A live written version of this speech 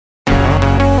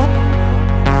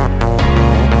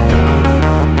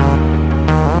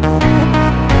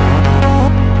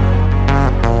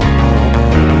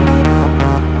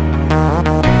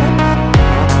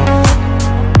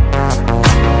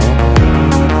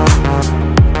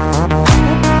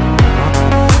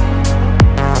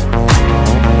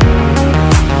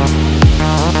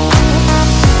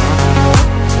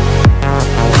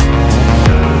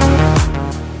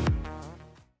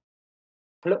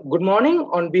Good morning.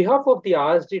 On behalf of the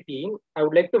RSD team, I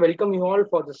would like to welcome you all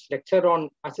for this lecture on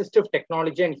Assistive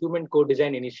Technology and Human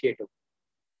Co-Design Initiative.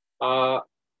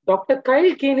 Dr.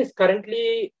 Kyle Keane is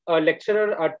currently a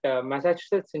lecturer at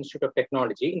Massachusetts Institute of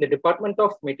Technology in the Department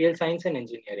of Material Science and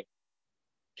Engineering.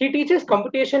 He teaches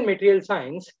computation material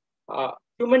science,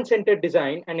 human-centered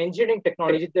design, and engineering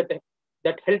technology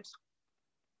that helps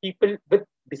people with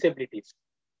disabilities.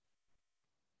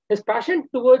 His passion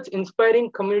towards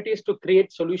inspiring communities to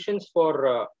create solutions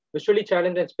for visually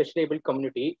challenged and specially able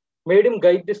community made him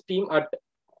guide this team at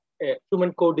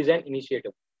Human Co-Design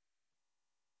Initiative.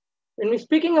 When we're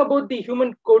speaking about the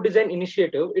Human Co-Design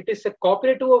Initiative, it is a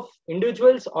cooperative of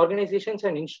individuals, organizations,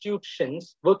 and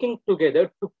institutions working together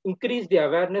to increase the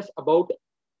awareness about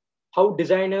how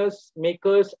designers,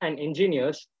 makers, and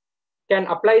engineers can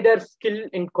apply their skill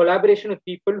in collaboration with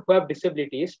people who have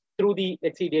disabilities through the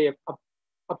HCDI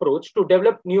approach to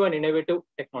develop new and innovative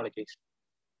technologies.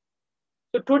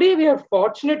 So today we are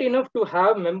fortunate enough to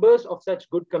have members of such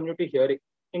good community here,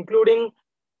 including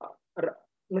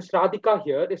Ms. Radhika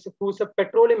here, who's a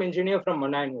petroleum engineer from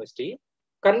Manna University.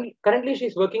 Currently,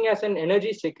 she's working as an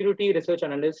energy security research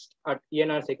analyst at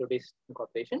ENR Securities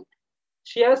Incorporation.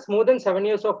 She has more than 7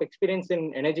 years of experience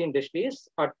in energy industries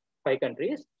at 5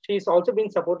 countries. She's also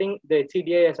been supporting the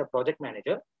HCDI as a project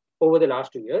manager over the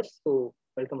last 2 years. So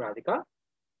welcome, Radhika.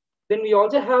 Then we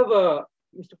also have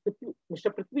Mr.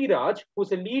 Prithvi Raj,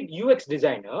 who's a lead UX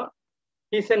designer.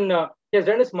 He has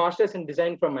done his master's in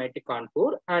design from IIT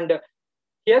Kanpur, and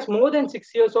he has more than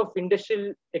 6 years of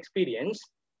industrial experience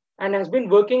and has been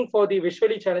working for the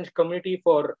visually challenged community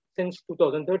since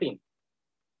 2013.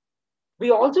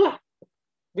 We also have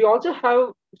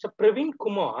Mr. Praveen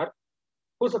Kumar,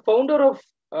 who's a founder of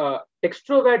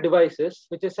Dextrovare Devices,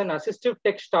 which is an assistive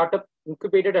tech startup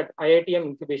incubated at IITM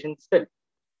Incubation Cell.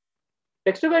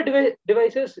 Dextrovare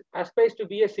Devices aspires to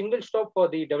be a single stop for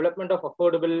the development of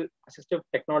affordable assistive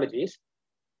technologies.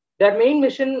 Their main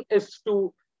mission is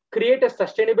to create a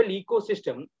sustainable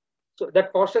ecosystem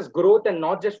that fosters growth, and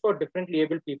not just for differently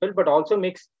able people, but also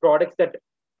makes products that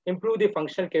improve the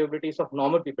functional capabilities of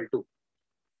normal people too.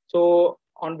 So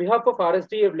on behalf of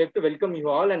RSD, I would like to welcome you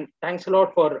all, and thanks a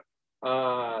lot for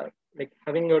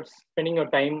spending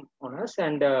your time on us.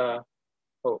 And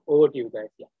over to you guys.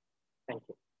 Yeah, thank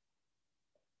you.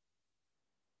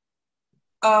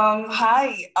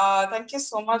 Hi, thank you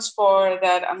so much for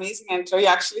that amazing intro. You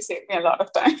actually saved me a lot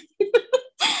of time.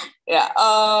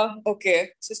 Yeah,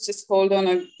 okay, just hold on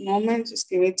a moment. Just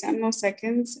give me 10 more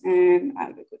seconds and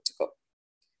I'll be good to go.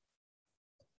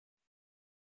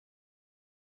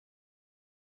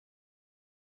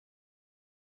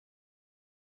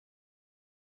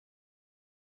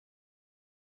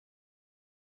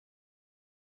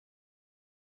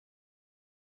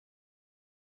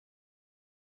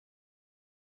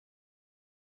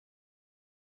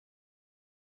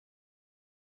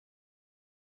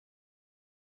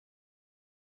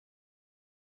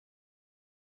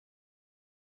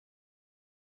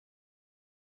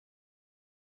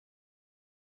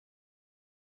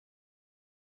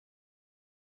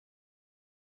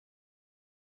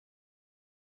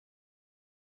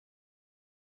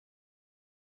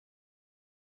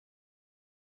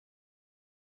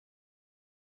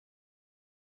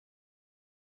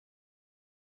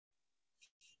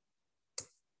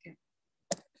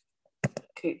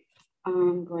 Okay,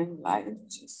 I'm going live,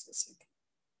 just a second.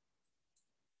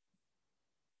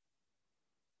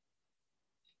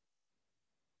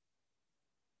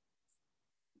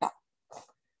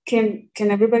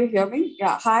 Can everybody hear me?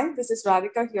 Yeah, hi, this is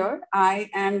Radhika here. I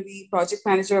am the project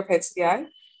manager of HCDI,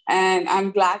 and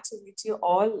I'm glad to meet you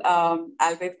all,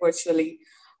 albeit virtually.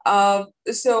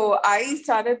 So I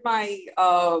started my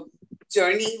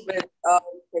journey with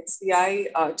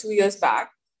HCDI 2 years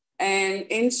back. And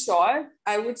in short,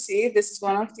 I would say this is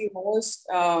one of the most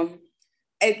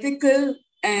ethical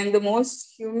and the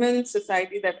most human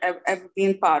society that I've ever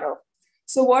been part of.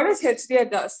 So what does HCDI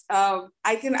does?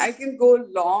 I can go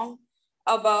long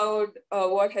about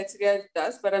what HCDI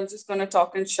does, but I'm just going to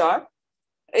talk in short.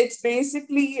 It's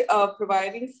basically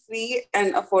providing free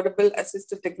and affordable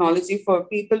assistive technology for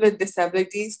people with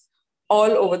disabilities all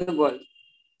over the world.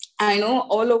 I know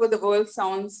all over the world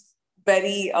sounds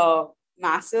very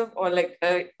massive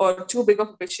or too big of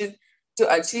a vision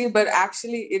to achieve, but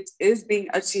actually it is being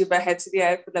achieved by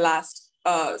HCDI for the last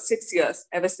 6 years,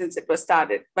 ever since it was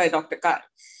started by Dr. Kyle.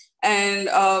 And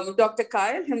Dr.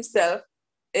 Kyle himself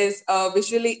is a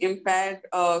visually impaired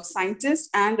scientist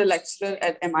and a lecturer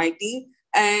at MIT.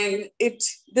 And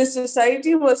this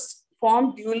society was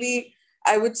formed due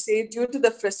to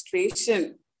the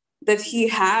frustration that he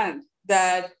had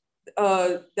that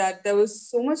that there was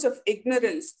so much of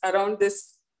ignorance around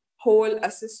this whole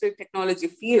assistive technology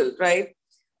field, right?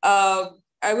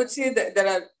 I would say that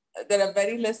there are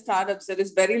very less startups, there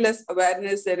is very less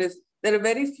awareness, there are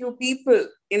very few people,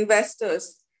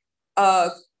 investors,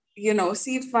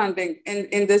 seed funding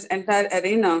in this entire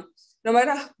arena. No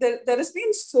matter there has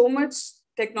been so much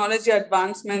technology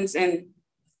advancements in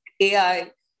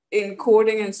AI, in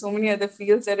coding, and so many other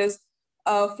fields that is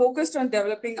focused on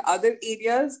developing other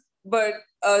areas, but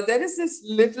there is this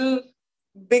little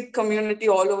big community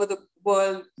all over the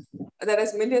world. There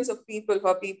is millions of people who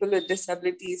are people with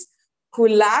disabilities who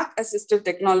lack assistive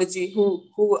technology,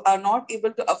 who are not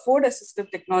able to afford assistive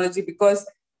technology, because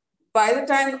by the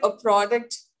time a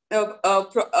project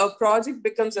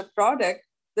becomes a product,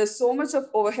 there's so much of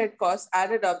overhead costs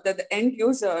added up that the end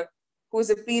user, who's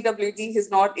a PWD,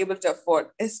 is not able to afford,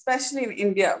 especially in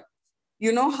India.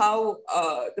 You know how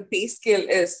the pay scale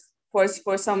is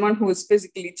for someone who is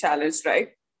physically challenged, right?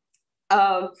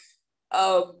 Um,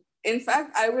 uh, in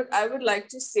fact, I would like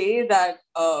to say that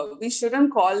we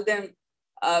shouldn't call them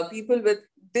people with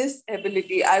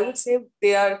disability. I would say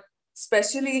they are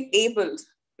specially abled,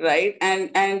 right?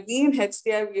 And we in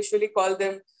HDI we usually call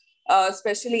them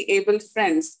specially abled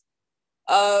friends.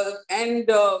 And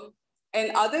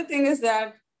other thing is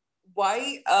that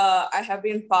why I have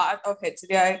been part of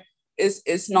HDI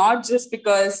is not just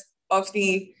because of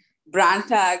the brand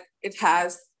tag it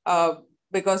has,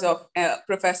 because of a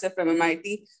professor from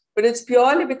MIT, but it's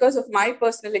purely because of my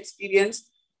personal experience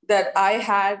that I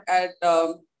had at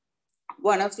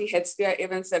one of the HDI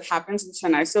events that happens in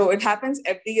Chennai. So it happens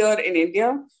every year in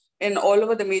India, in all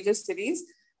over the major cities.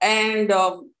 And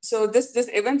so this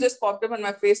event just popped up on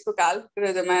my Facebook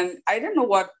algorithm, and I didn't know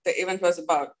what the event was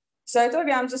about. So I thought,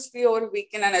 yeah, I'm just free over a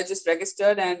weekend, and I just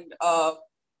registered. And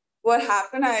what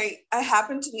happened, I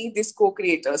happened to meet these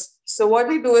co-creators. So what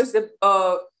we do is that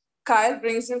Kyle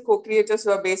brings in co-creators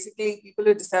who are basically people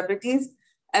with disabilities,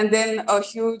 and then a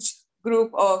huge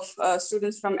group of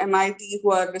students from MIT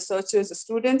who are researchers,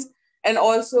 students, and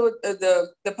also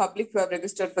the public who have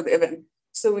registered for the event.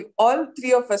 So all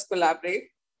three of us collaborate,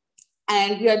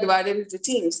 and we are divided into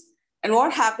teams. And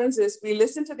what happens is we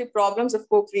listen to the problems of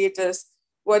co-creators,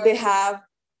 what they have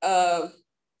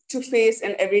to face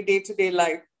in every day-to-day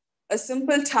life. A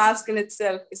simple task in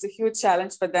itself is a huge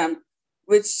challenge for them,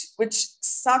 which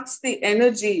sucks the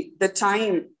energy, the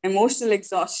time, emotional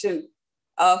exhaustion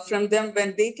from them,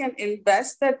 when they can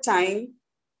invest their time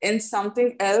in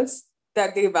something else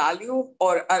that they value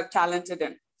or are talented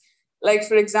in. Like,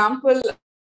 for example,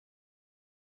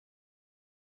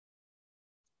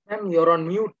 Ma'am, you're on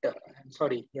mute. I'm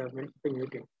sorry, you're meant to be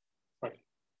muted. Sorry.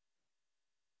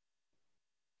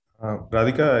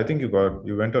 Radhika, I think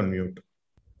you went on mute.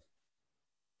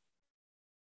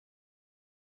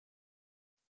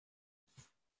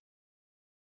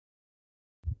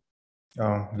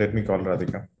 Let me call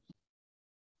Radhika.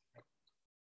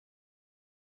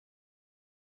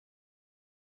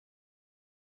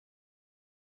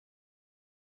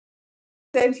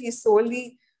 Said he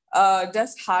solely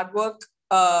does hard work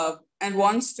and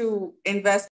wants to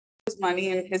invest his money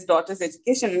in his daughter's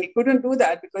education. And he couldn't do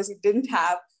that because he didn't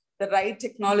have the right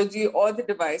technology or the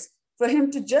device for him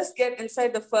to just get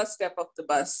inside the first step of the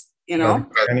bus, you know?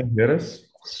 Can you hear us?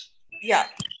 Yeah.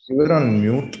 You were on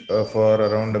mute for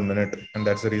around a minute, and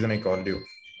that's the reason I called you.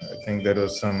 I think there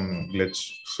was some glitch.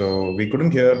 So we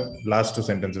couldn't hear last two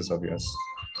sentences of yours.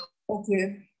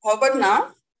 Okay. How about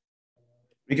now?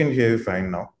 We can hear you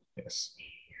fine now. Yes.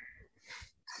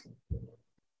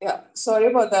 Yeah. Sorry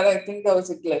about that. I think there was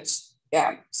a glitch.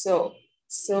 Yeah. So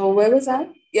where was I?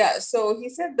 Yeah. So he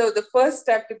said the first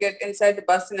step to get inside the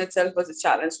bus in itself was a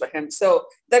challenge for him. So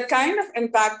that kind of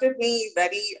impacted me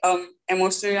very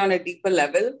emotionally on a deeper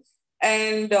level.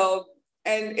 And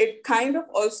it kind of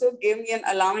also gave me an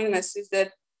alarming message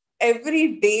that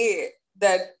every day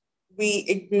that we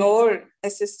ignore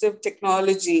assistive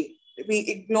technology, we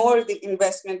ignore the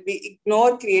investment, we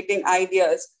ignore creating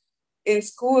ideas in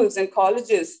schools and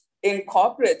colleges, in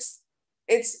corporates,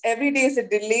 it's every day is a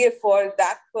delay for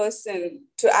that person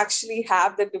to actually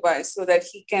have the device so that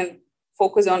he can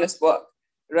focus on his work,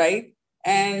 right?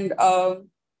 And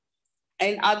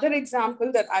another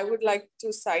example that I would like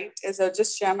to cite is I'll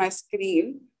just share my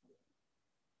screen.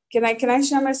 Can I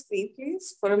share my screen,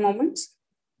 please, for a moment?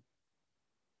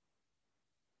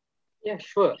 Yeah,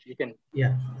 sure. You can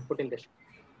put in this.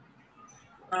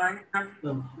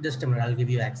 Just a minute, I'll give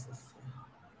you access.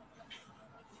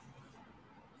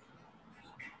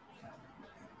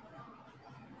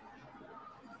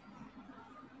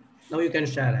 Now you can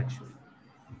share actually.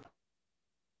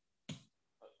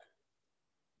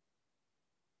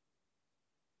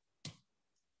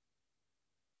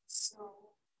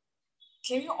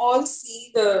 can you all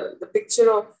see the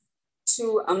picture of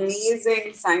two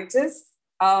amazing scientists?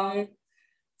 I'm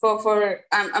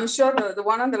sure the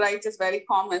one on the right is very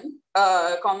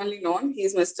commonly known.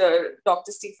 He's Mr.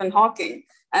 Dr. Stephen Hawking.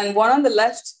 And one on the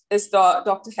left is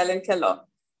Dr. Helen Keller.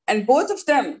 And both of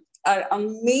them are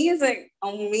amazing,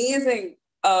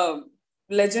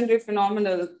 legendary,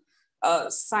 phenomenal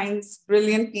science,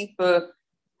 brilliant people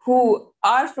who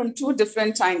are from two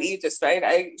different time ages,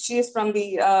 right? She is from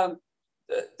the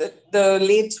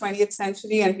late 20th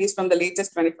century and he's from the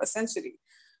latest 21st century.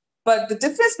 But the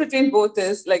difference between both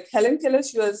is like Helen Keller,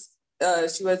 she was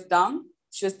dumb,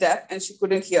 she was deaf, and she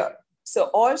couldn't hear. So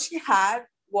all she had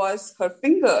was her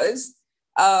fingers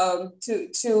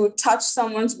to touch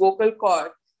someone's vocal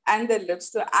cord and their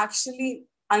lips to actually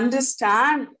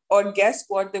understand or guess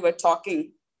what they were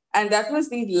talking. And that was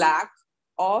the lack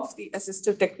of the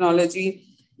assistive technology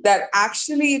that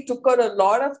actually took her a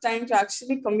lot of time to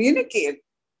actually communicate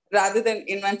rather than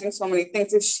inventing so many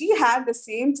things. If she had the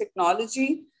same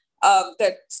technology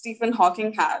that Stephen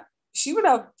Hawking had, she would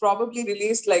have probably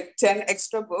released like 10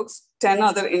 extra books, 10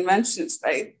 other inventions,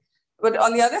 right? But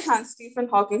on the other hand, Stephen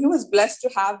Hawking, he was blessed to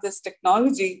have this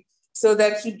technology so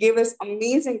that he gave us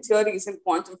amazing theories in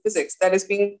quantum physics that is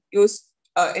being used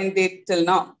in date till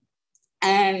now.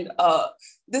 And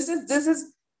this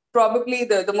is probably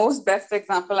the most best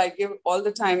example I give all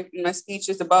the time in my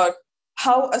speeches about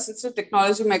how assistive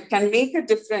technology can make a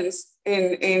difference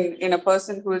in a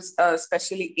person who is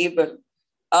specially able,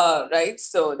 right?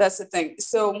 So that's the thing.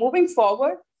 So moving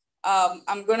forward,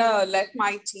 I'm gonna let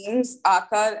my teams,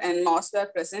 Akar and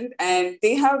Mosda present, and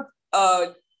they have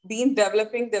been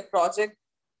developing their project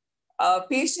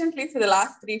patiently for the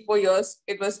last 3-4 years.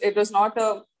 It was not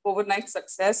a overnight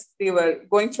success. They were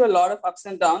going through a lot of ups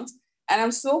and downs. And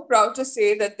I'm so proud to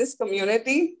say that this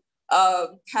community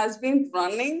has been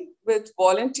running with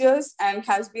volunteers and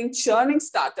has been churning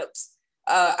startups,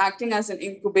 acting as an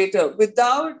incubator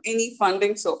without any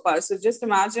funding so far. So just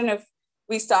imagine if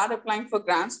we start applying for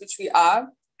grants, which we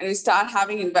are, and we start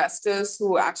having investors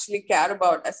who actually care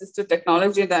about assistive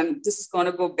technology, then this is going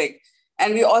to go big.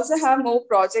 And we also have more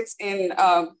projects in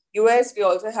US. We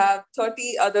also have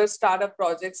 30 other startup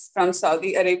projects from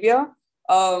Saudi Arabia.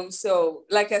 So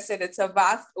like I said, it's a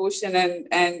vast ocean and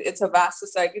it's a vast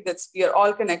society we are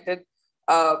all connected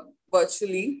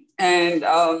virtually. And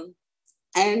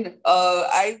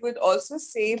I would also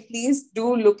say, please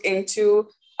do look into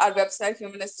our website,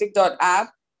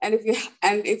 humanistic.app. And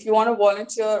if you want to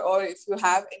volunteer or if you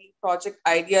have any project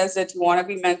ideas that you want to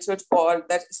be mentored for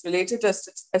that is related to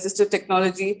assistive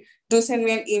technology, do send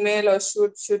me an email or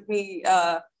shoot me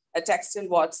a text in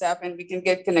WhatsApp, and we can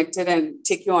get connected and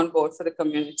take you on board for the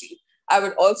community. I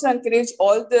would also encourage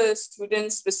all the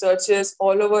students, researchers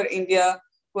all over India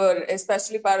who are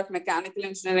especially part of mechanical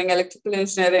engineering, electrical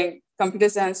engineering, computer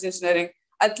science engineering,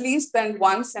 at least spend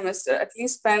one semester, at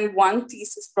least spend one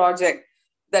thesis project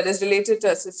that is related to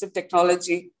assistive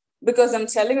technology. Because I'm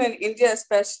telling you, in India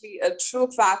especially, a true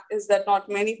fact is that not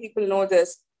many people know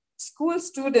this. School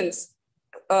students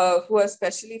who are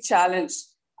specially challenged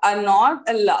are not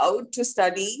allowed to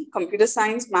study computer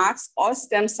science, maths, or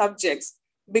STEM subjects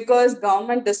because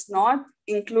government does not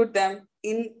include them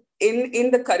in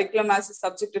the curriculum as a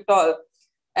subject at all.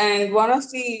 And one of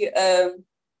the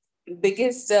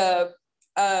biggest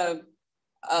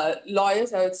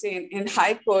lawyers, I would say, in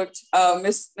High Court,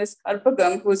 Miss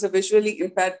Karpagam, who is a visually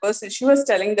impaired person, she was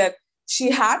telling that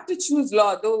she had to choose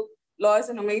law, though law is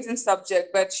an amazing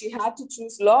subject, but she had to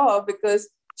choose law because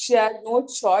she had no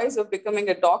choice of becoming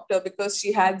a doctor because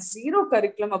she had zero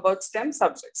curriculum about STEM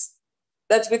subjects.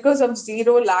 That's because of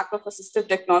zero lack of assistive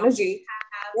technology.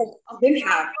 Proper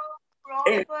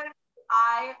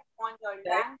eye on your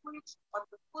language, on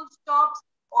the full stops,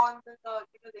 on the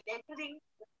lettering,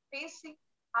 the spacing,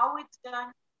 how it's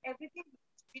done, everything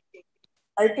needs to be taken.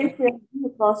 I think we have the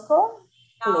cross-call.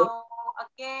 Now,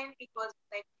 again, it was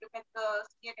like, look at the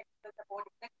senior technical support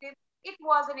executive. It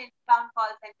was an inbound call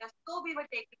center, so we were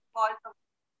taking call from.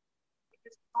 It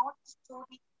is not a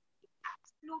story. It's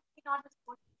absolutely not a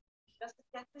story. Just a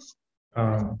selfish.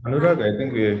 Anurag, I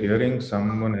think we are hearing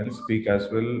someone else speak as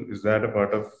well. Is that a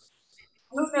part of?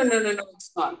 No,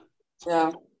 it's not.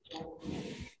 Yeah.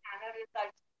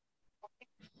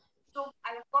 So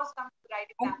I'll of course come to write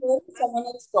it I'm down. hearing someone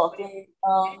else talking.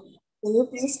 Can you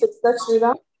please fix that,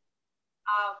 Sriram?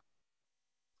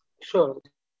 Sure.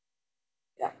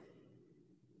 Yeah.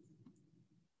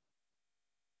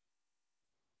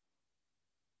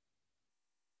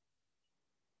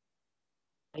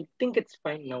 I think it's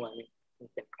fine now. I mean, you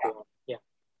can go on. Yeah.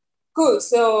 Cool.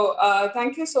 So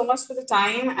thank you so much for the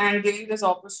time and giving this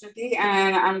opportunity.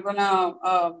 And I'm going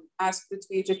to ask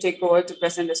Prithvi to take over to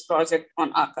present this project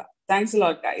on ACA. Thanks a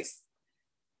lot, guys.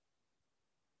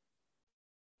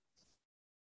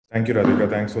 Thank you, Radhika.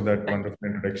 Thanks for that wonderful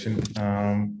introduction.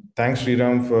 Thanks,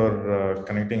 Sriram, for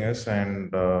connecting us.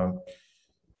 And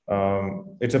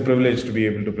it's a privilege to be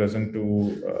able to present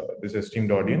to this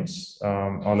esteemed audience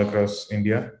all across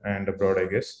India and abroad, I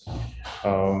guess.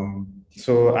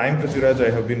 So I'm Prithviraj.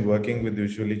 I have been working with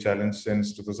Visually Challenged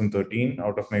since 2013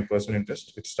 out of my personal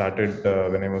interest. It started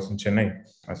when I was in Chennai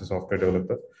as a software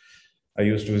developer. I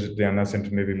used to visit the Anna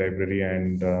Centenary Library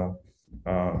and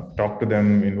talk to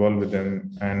them, involve with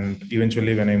them. And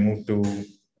eventually when I moved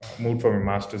for my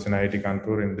master's in IIT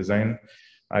Kanpur in design,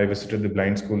 I visited the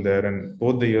blind school there, and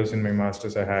both the years in my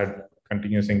master's, I had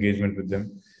continuous engagement with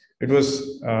them. It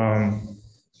was a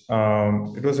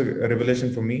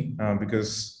revelation for me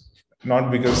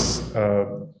not because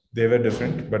they were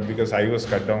different, but because I was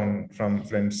cut down from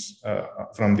friends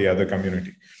from the other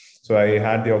community. So I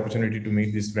had the opportunity to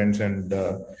meet these friends and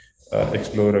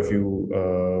explore a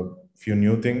few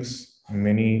new things.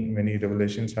 Many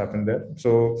revelations happened there.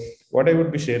 So what I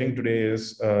would be sharing today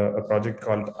is a project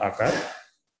called ACAR.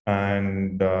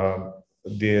 And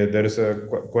there is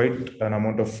quite an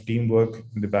amount of teamwork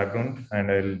in the background, and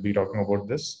I'll be talking about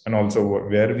this, and also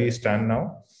where we stand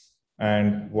now,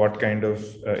 and what kind of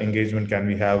engagement can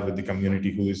we have with the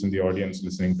community who is in the audience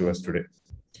listening to us today.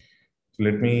 So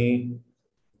let me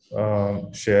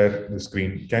share the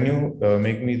screen. Can you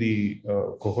make me the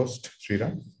co-host,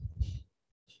 Sriram?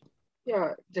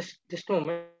 Yeah, just a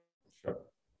moment. Sure.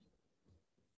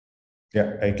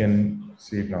 Yeah, I can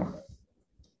see it now.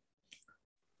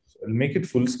 I'll make it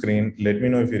full screen. Let me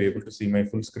know if you're able to see my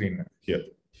full screen here.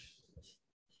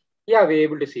 Yeah, we're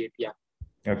able to see it. Yeah.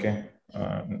 Okay.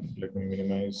 Let me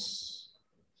minimize.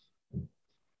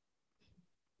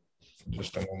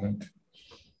 Just a moment.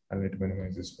 I'll need to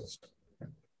minimize this first.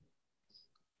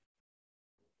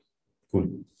 Cool.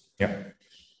 Yeah.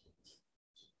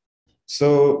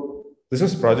 So this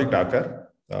is Project Akar.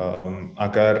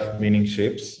 Akar meaning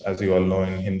shapes, as you all know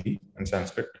in Hindi and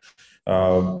Sanskrit.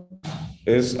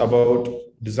 Is about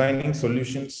designing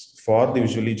solutions for the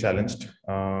visually challenged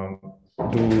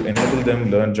to enable them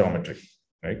learn geometry,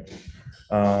 right?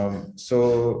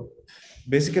 So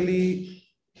basically,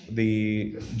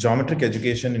 the geometric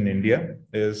education in India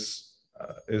is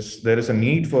there is a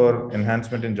need for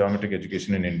enhancement in geometric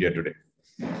education in India today.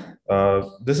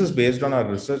 This is based on our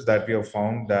research that we have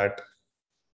found that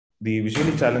the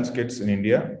visually challenged kids in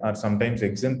India are sometimes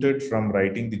exempted from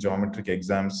writing the geometric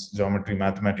exams, geometry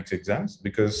mathematics exams,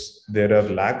 because there are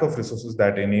lack of resources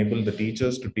that enable the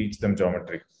teachers to teach them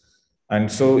geometry.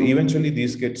 And so eventually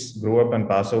these kids grow up and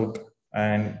pass out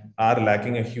and are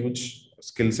lacking a huge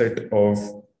skill set of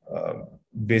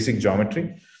basic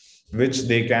geometry, which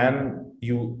they can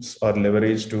use or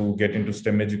leverage to get into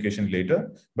STEM education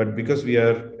later. But because we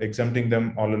are exempting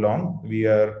them all along, we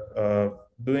are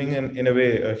doing in a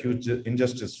way a huge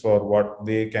injustice for what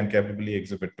they can capably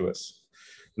exhibit to us.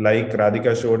 Like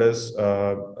Radhika showed us,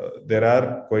 there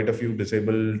are quite a few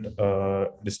disabled,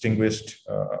 distinguished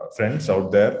friends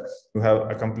out there who have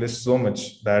accomplished so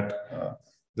much that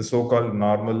the so-called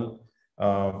normal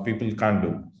people can't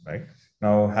do, right?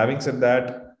 Now, having said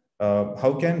that,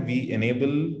 how can we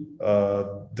enable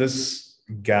this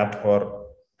gap, or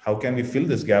how can we fill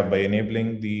this gap by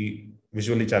enabling the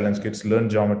visually challenged kids learn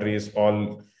geometry is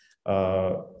all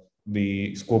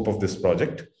the scope of this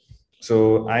project.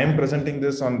 So I am presenting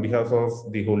this on behalf of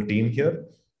the whole team here.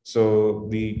 So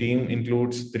the team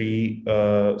includes 3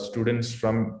 students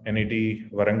from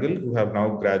NIT Warangal who have now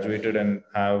graduated and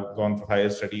have gone for higher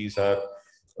studies, are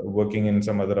working in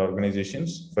some other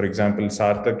organizations. For example,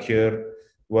 Sarthak here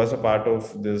was a part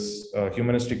of this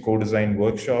humanistic co-design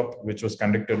workshop, which was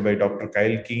conducted by Dr.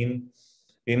 Keane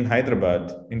in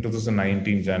Hyderabad in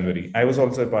 2019 January. I was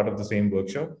also a part of the same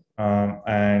workshop,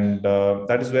 and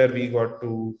that is where we got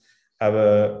to have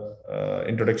a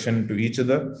introduction to each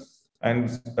other. And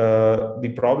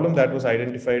the problem that was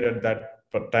identified at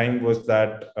that time was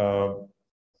that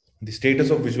the status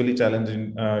of visually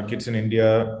challenged kids in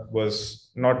India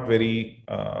was not very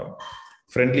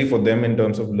friendly for them in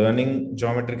terms of learning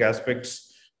geometric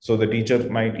aspects. So the teacher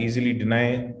might easily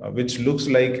deny, which looks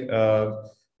like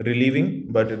relieving,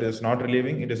 but it is not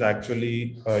relieving. It is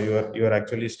actually you are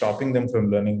actually stopping them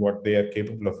from learning what they are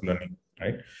capable of learning,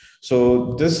 right?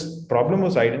 So this problem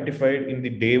was identified in the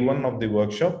day 1 of the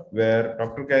workshop, where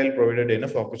Dr. Kyle provided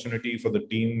enough opportunity for the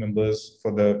team members,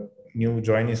 for the new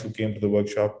joinees who came to the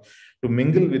workshop, to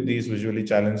mingle with these visually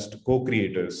challenged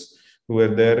co-creators, who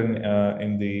were there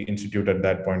in the institute at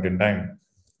that point in time.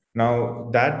 Now,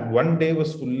 that one day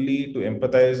was fully to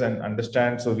empathize and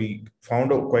understand. So we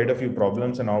found out quite a few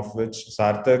problems, and of which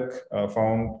Sarthak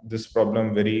found this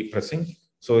problem very pressing.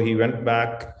 So he went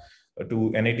back to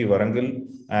NIT Warangal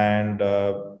and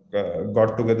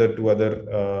got together two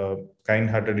other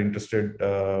kind-hearted, interested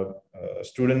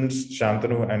students,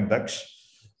 Shantanu and Daksh,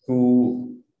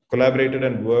 who collaborated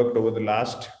and worked over the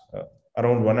last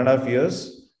around 1.5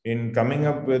 years in coming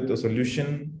up with a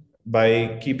solution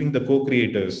by keeping the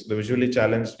co-creators, the visually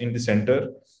challenged, in the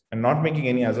center and not making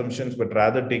any assumptions, but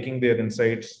rather taking their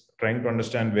insights, trying to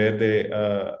understand where they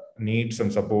need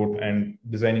some support and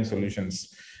designing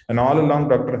solutions. And all along,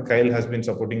 Dr. Kyle has been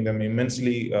supporting them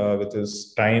immensely with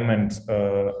his time and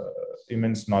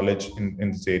immense knowledge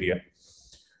in this area.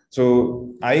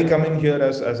 So I come in here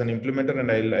as an implementer, and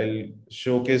I'll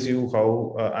showcase you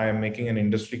how I am making an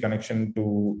industry connection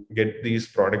to get these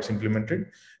products implemented.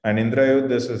 And Indrayod,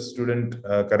 there's a student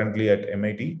currently at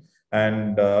MIT,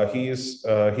 and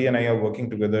he and I are working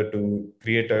together to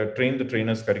create a train the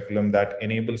trainers curriculum that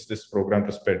enables this program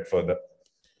to spread further.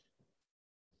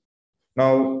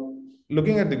 Now,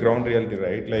 looking at the ground reality,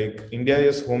 right? Like India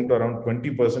is home to around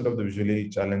 20% of the visually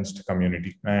challenged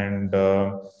community, and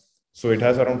so it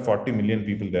has around 40 million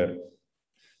people there.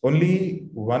 Only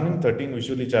 1 in 13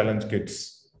 visually challenged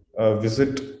kids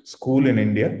visit school in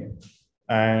India.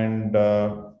 And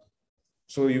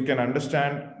so you can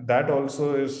understand that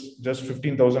also is just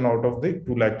 15,000 out of the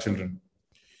 2 lakh children.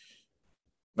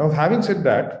 Now, having said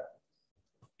that,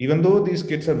 even though these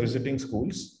kids are visiting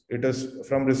schools, it is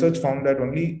from research found that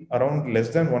only around less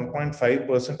than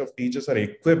 1.5% of teachers are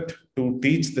equipped to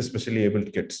teach the specially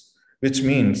abled kids, which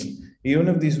means even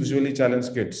if these visually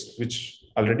challenged kids, which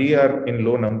already are in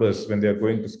low numbers when they are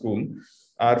going to school,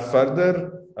 are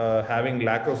further having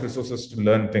lack of resources to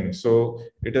learn things. So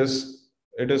it is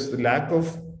the lack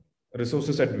of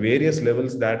resources at various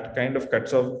levels that kind of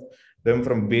cuts off them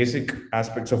from basic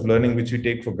aspects of learning, which we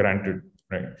take for granted,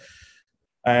 right?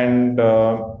 And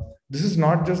this is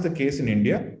not just the case in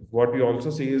India. What we also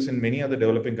see is in many other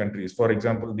developing countries. For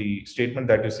example, the statement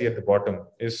that you see at the bottom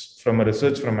is from a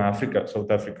research from Africa, South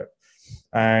Africa.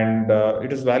 And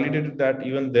it is validated that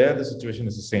even there, the situation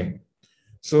is the same.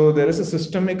 So there is a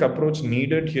systemic approach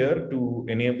needed here to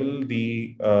enable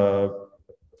the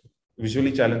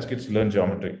visually challenged kids to learn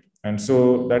geometry. And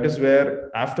so that is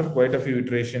where, after quite a few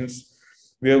iterations,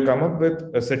 we have come up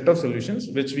with a set of solutions,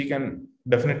 which we can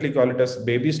definitely call it as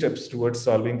baby steps towards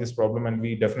solving this problem. And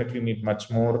we definitely need much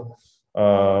more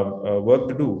work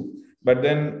to do. But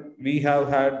then we have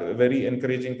had very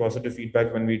encouraging positive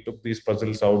feedback when we took these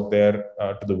puzzles out there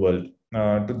to the world.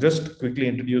 To just quickly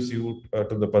introduce you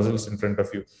to the puzzles in front of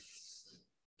you.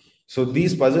 So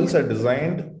these puzzles are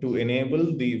designed to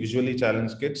enable the visually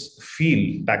challenged kids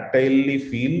tactilely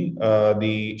feel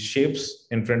the shapes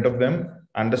in front of them,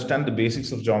 understand the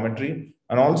basics of geometry,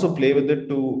 and also play with it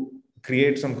to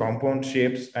create some compound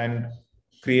shapes and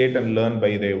create and learn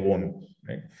by their own,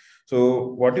 right?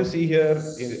 So what you see here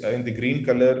in the green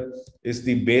color is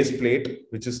the base plate,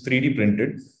 which is 3D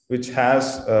printed, which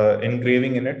has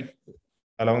engraving in it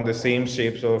along the same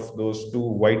shapes of those 2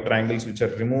 white triangles, which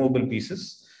are removable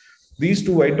pieces. These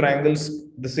 2 white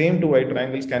triangles, the same 2 white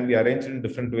triangles can be arranged in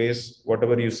different ways,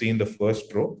 whatever you see in the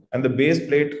first row. And the base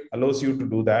plate allows you to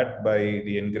do that by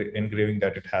the engraving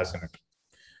that it has in it.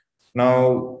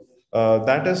 Now,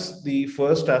 that is the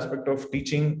first aspect of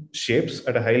teaching shapes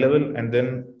at a high level, and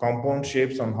then compound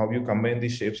shapes on how you combine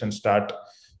these shapes and start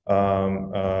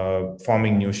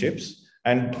forming new shapes.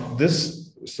 And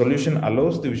this solution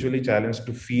allows the visually challenged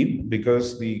to feel,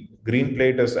 because the green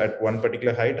plate is at one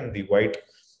particular height and the white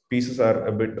pieces are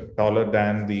a bit taller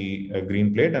than the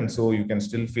green plate. And so you can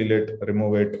still feel it,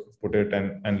 remove it, put it,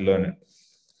 and learn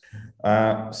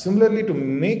it. Similarly, to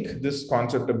make this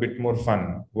concept a bit more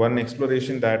fun, one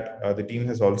exploration that the team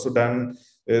has also done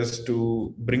is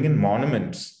to bring in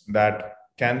monuments that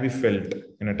can be felt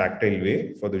in a tactile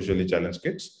way for the visually challenged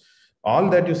kids. All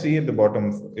that you see at the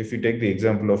bottom, if you take the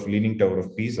example of Leaning Tower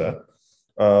of Pisa,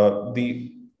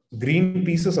 the green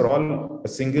pieces are all a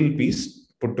single piece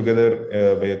put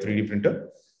together by a 3D printer.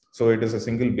 So it is a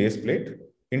single base plate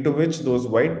into which those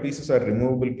white pieces are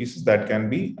removable pieces that can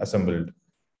be assembled.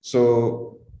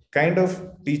 So kind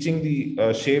of teaching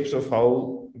the shapes of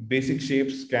how basic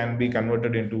shapes can be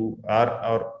converted into,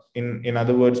 or in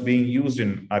other words, being used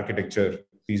in architecture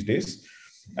these days.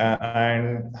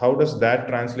 And how does that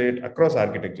translate across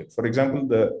architecture? For example,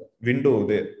 the window,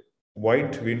 the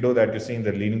white window that you see in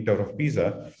the Leaning Tower of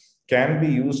Pisa, can be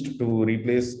used to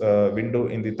replace a window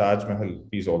in the Taj Mahal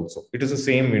piece also. It is the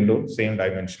same window, same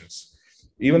dimensions.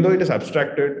 even though it is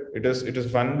abstracted, it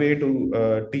is one way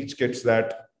to teach kids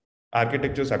that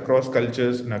architectures across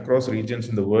cultures and across regions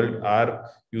in the world are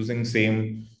using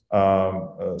same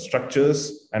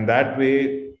structures, and that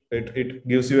way it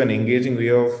gives you an engaging way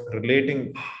of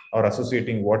relating or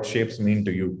associating what shapes mean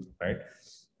to you, right?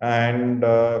 And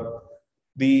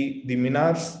the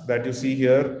minars that you see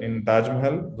here in Taj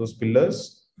Mahal, those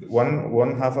pillars,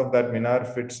 one half of that minar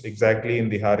fits exactly in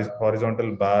the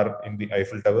horizontal bar in the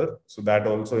Eiffel Tower. So that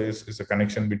also is a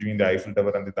connection between the Eiffel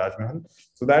Tower and the Taj Mahal.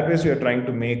 So that way we are trying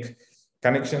to make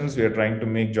connections, we are trying to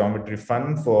make geometry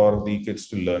fun for the kids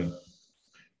to learn.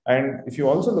 And if you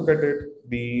also look at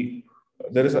it,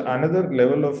 there is another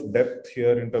level of depth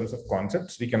here in terms of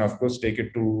concepts. We can of course take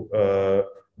it to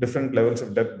different levels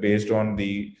of depth based on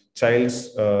the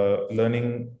child's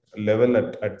learning level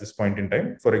at this point in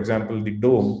time. For example, the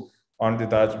dome on the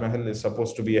Taj Mahal is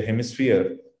supposed to be a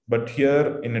hemisphere, but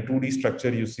here in a 2D structure,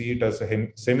 you see it as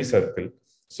a semicircle.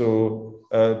 So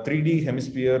a 3D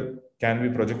hemisphere can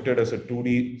be projected as a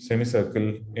 2D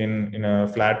semicircle in a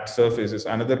flat surface is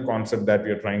another concept that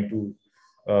we are trying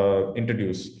to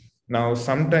introduce. Now,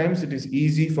 sometimes it is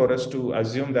easy for us to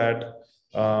assume that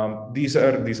these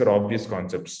are obvious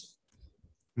concepts,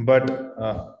 but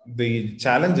the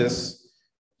challenge is,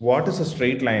 what is a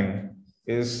straight line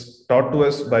is taught to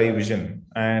us by vision,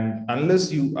 and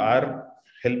unless you are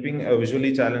helping a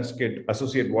visually challenged kid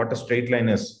associate what a straight line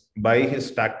is by his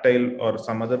tactile or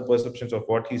some other perceptions of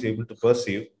what he's able to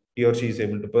perceive, he or she is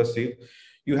able to perceive,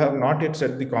 you have not yet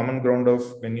set the common ground of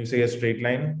when you say a straight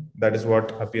line, that is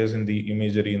what appears in the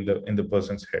imagery in the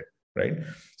person's head, right?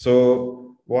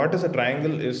 So what is a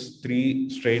triangle is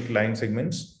 3 straight line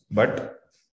segments, but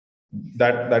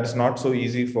that's not so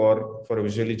easy for a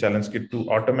visually challenged kid to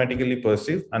automatically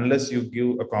perceive unless you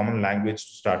give a common language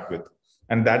to start with.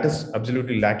 And that is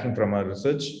absolutely lacking from our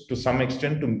research to some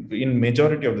extent in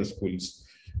majority of the schools.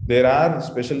 There are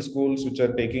special schools which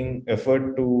are taking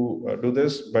effort to do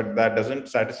this, but that doesn't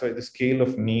satisfy the scale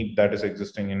of need that is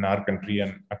existing in our country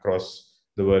and across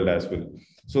the world as well.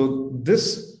 So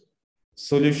this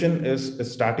solution is a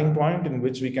starting point in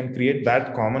which we can create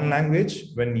that common language.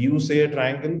 When you say a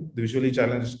triangle, the visually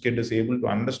challenged kid is able to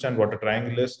understand what a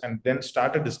triangle is and then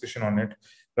start a discussion on it,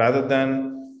 rather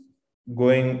than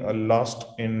going lost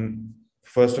in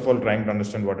first of all trying to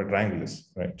understand what a triangle is,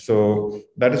 right? So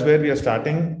that is where we are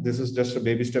starting. This is just a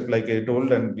baby step, like I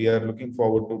told, and we are looking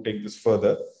forward to take this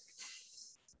further.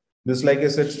 This, like I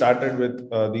said, started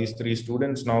with these 3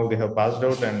 students. Now they have passed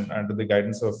out, and under the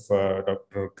guidance of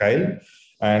Dr. Kyle.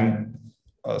 And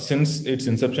since its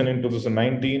inception in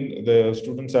 2019, the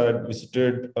students had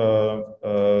visited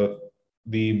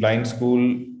the blind school,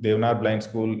 Devnar Blind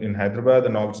School in Hyderabad,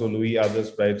 and also Louis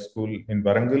Adarsh Blind School in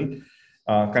Warangal,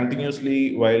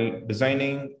 continuously while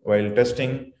designing, while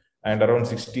testing, and around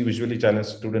 60 visually challenged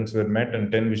students were met,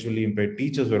 and 10 visually impaired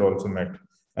teachers were also met.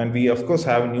 And we, of course,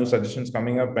 have new suggestions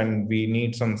coming up, and we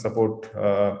need some support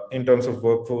in terms of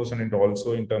workforce and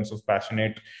also in terms of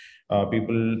passionate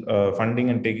people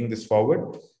funding and taking this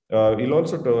forward. We'll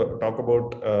also talk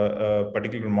about a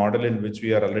particular model in which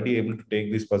we are already able to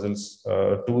take these puzzles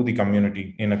to the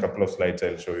community. In a couple of slides,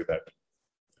 I'll show you that.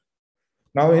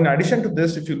 Now, in addition to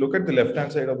this, if you look at the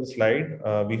left-hand side of the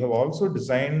slide, we have also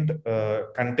designed a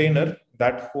container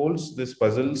that holds these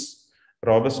puzzles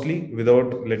robustly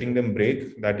without letting them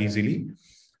break that easily.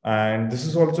 And this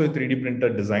is also a 3D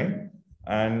printed design.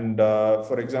 And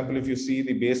for example, if you see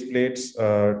the base plates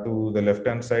to the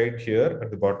left-hand side here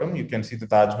at the bottom, you can see the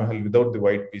Taj Mahal without the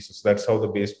white pieces. That's how the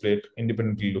base plate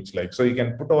independently looks like. So you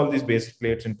can put all these base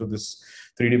plates into this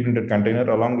 3D printed container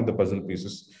along with the puzzle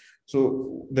pieces.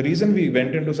 So the reason we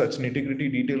went into such nitty-gritty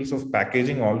details of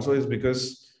packaging also is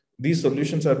because these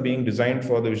solutions are being designed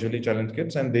for the visually challenged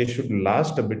kids, and they should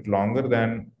last a bit longer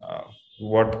than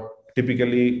what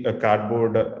typically a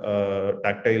cardboard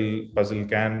tactile puzzle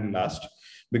can last,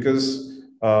 because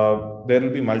there will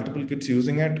be multiple kids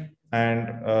using it, and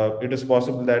it is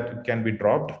possible that it can be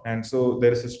dropped. And so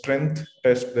there is a strength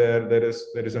test there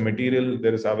is a material,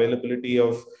 there is availability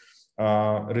of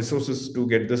resources to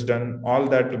get this done, all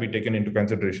that to be taken into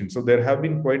consideration. So there have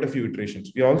been quite a few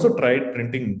iterations. We also tried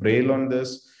printing braille on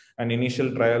this, and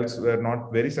initial trials were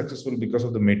not very successful because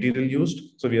of the material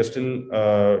used. So we are still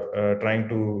trying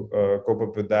to cope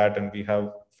up with that, and we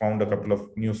have found a couple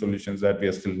of new solutions that we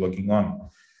are still working on.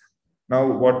 Now,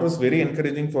 what was very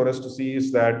encouraging for us to see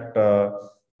is that,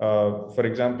 for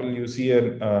example, you see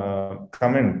a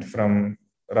comment from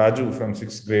Raju from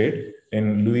 6th grade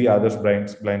in Louis Adarsh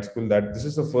Blind School that this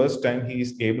is the first time he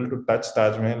is able to touch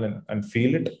Taj Mahal and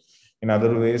feel it. In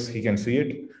other ways, he can see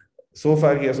it. so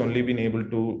far he has only been able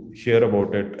to hear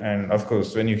about it. And of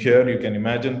course, when you hear, you can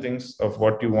imagine things of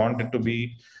what you want it to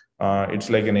be. It's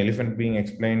like an elephant being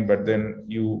explained, but then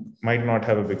you might not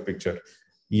have a big picture.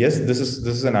 Yes, this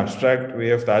is an abstract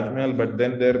way of Taj Mahal, but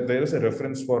then there is a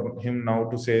reference for him now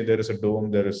to say there is a dome,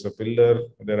 there is a pillar,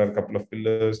 there are a couple of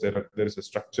pillars, there is a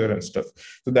structure and stuff.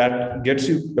 So that gets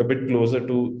you a bit closer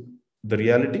to the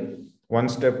reality, one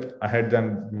step ahead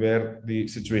than where the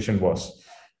situation was.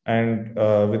 And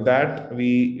with that,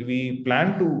 we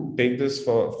plan to take this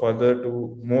further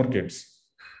to more kids.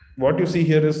 What you see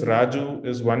here is Raju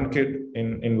is one kid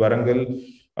in Warangal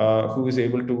who is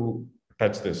able to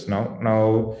touch this.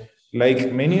 Now,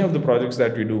 like many of the projects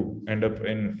that we do end up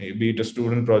in, be it a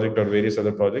student project or various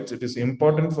other projects, it is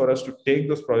important for us to take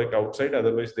those projects outside,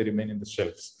 otherwise they remain in the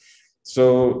shelves.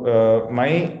 So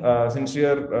my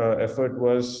sincere effort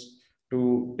was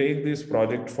to take this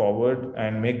project forward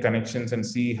and make connections and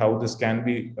see how this can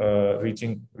be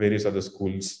reaching various other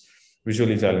schools,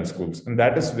 visually challenged schools. And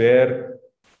that is where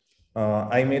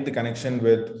I made the connection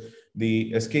with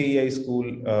the SKEI school,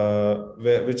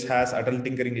 which has Atal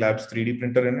Tinkering Labs 3D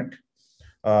printer in it.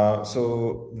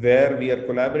 So where we are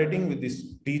collaborating with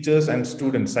these teachers and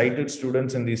students, sighted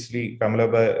students in the Sri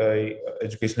Kamalabai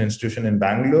Education Institution in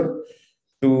Bangalore,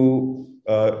 to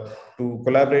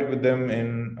collaborate with them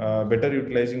in better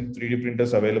utilizing 3D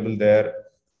printers available there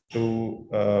to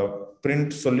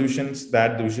print solutions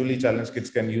that the visually challenged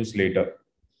kids can use later.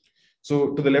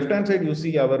 So to the left-hand side, you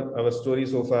see our story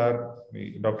so far,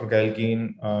 Dr.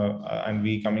 Keane and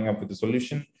we coming up with the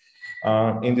solution.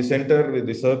 In the center with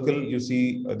the circle, you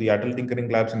see the Atal Tinkering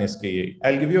Labs in SKA.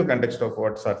 I'll give you a context of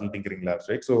what's Atal Tinkering Labs,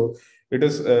 right? So it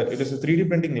is a 3D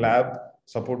printing lab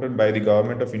supported by the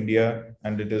government of India,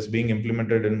 and it is being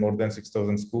implemented in more than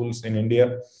 6,000 schools in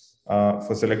India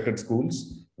for selected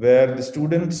schools, where the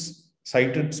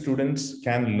sighted students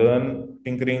can learn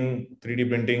tinkering, 3D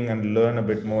printing, and learn a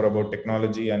bit more about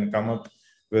technology and come up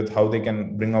with how they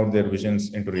can bring out their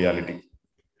visions into reality,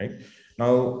 right?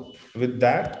 Now, with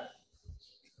that,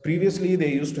 previously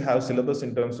they used to have syllabus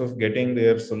in terms of getting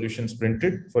their solutions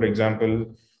printed. For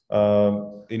example,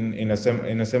 in a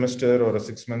semester or a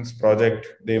 6 months project,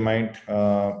 they might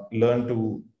learn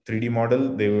to 3D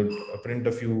model. They would print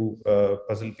a few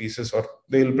puzzle pieces, or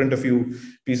they'll print a few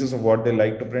pieces of what they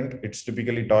like to print. It's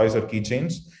typically toys or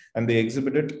keychains, and they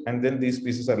exhibit it, and then these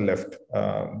pieces are left.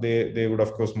 They would,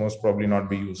 of course, most probably not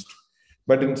be used.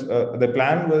 But the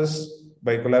plan was,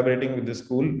 by collaborating with the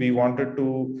school, we wanted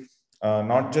to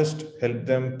not just help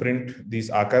them print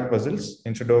these Akar puzzles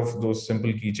instead of those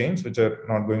simple keychains, which are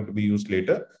not going to be used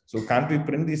later. So can't we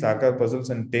print these Akar puzzles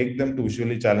and take them to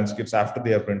visually challenged kids after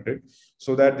they are printed,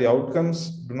 so that the outcomes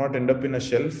do not end up in a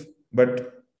shelf,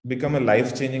 but become a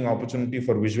life-changing opportunity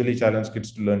for visually challenged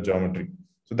kids to learn geometry.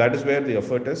 So that is where the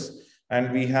effort is.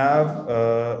 And we have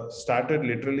started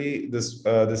literally this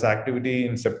activity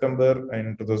in September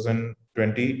in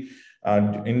 2020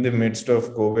 in the midst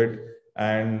of COVID.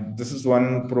 And this is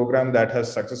one program that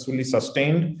has successfully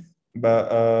sustained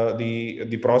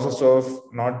the process of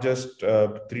not just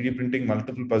 3D printing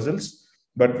multiple puzzles,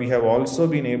 but we have also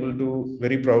been able to,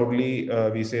 very proudly,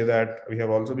 we say that we have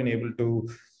also been able to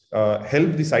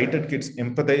help the sighted kids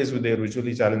empathize with their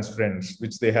visually challenged friends,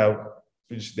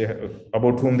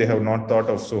 about whom they have not thought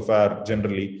of so far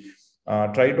generally.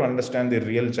 Try to understand their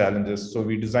real challenges. So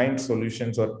we designed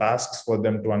solutions or tasks for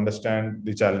them to understand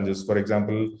the challenges. For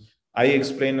example, I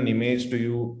explain an image to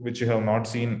you which you have not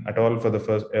seen at all for the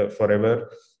first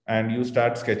forever, and you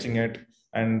start sketching it.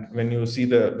 And when you see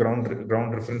the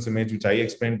ground reference image which I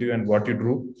explained to you and what you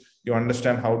drew, you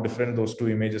understand how different those two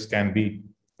images can be,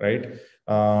 right?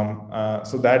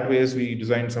 So that ways we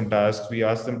designed some tasks. We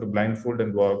asked them to blindfold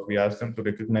and walk. We asked them to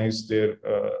recognize their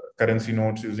currency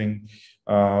notes using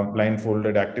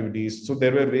blindfolded activities. So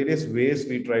there were various ways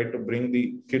we tried to bring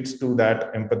the kids to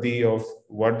that empathy of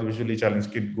what the visually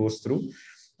challenged kid goes through,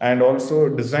 and also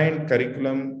designed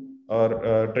curriculum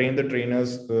or train the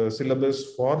trainers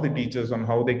syllabus for the teachers on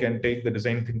how they can take the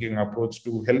design thinking approach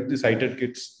to help the sighted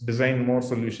kids design more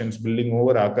solutions, building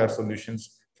over Akar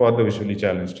solutions for the visually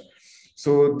challenged.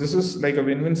 So this is like a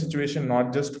win-win situation,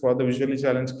 not just for the visually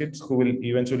challenged kids who will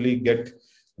eventually get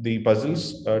the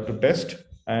puzzles to test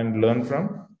and learn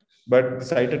from, but the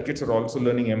sighted kids are also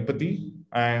learning empathy,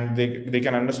 and they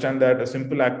can understand that a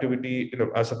simple activity,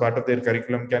 as a part of their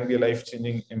curriculum, can be a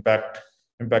life-changing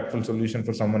impactful solution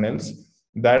for someone else.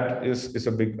 That is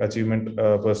a big achievement,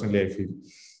 personally, I feel.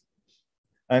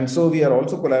 And so we are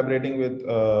also collaborating with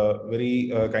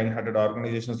very kind-hearted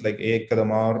organizations like Ek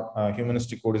Kadamar,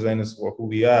 Humanistic Co-Design is who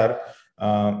we are.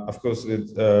 Of course,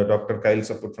 with Dr. Kyle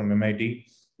Support from MIT.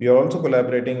 We are also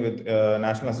collaborating with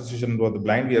National Association for the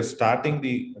Blind. We are starting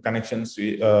the connections,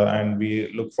 and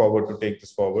we look forward to take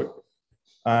this forward.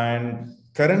 And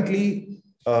currently,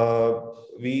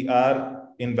 we are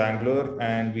in Bangalore,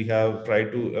 and we have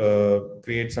tried to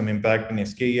create some impact in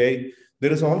SKEI.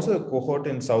 There is also a cohort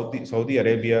in Saudi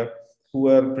Arabia who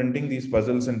are printing these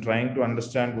puzzles and trying to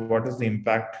understand what is the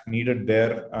impact needed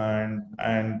there.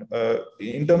 And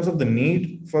in terms of the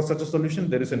need for such a solution,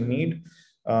 there is a need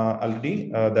already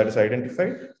that is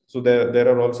identified. So there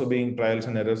are also being trials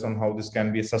and errors on how this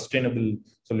can be a sustainable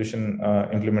solution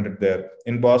implemented there.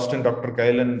 In Boston, Dr.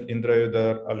 Kyle and Indrayud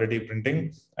are already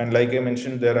printing. And like I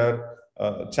mentioned, there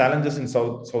are challenges in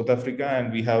South Africa,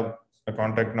 and we have a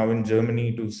contact now in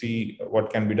Germany to see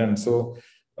what can be done. So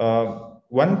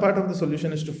one part of the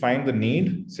solution is to find the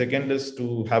need. Second is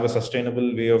to have a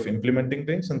sustainable way of implementing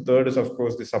things. And third is, of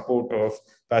course, the support of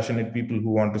passionate people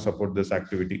who want to support this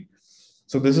activity.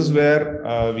 So this is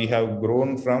where we have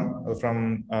grown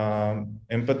from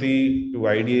empathy to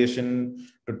ideation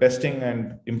to testing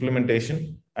and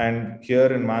implementation. And here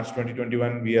in March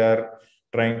 2021, we are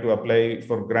trying to apply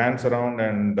for grants around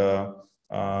and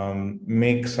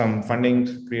make some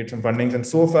fundings, create some fundings. And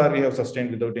so far, we have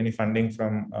sustained without any funding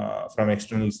from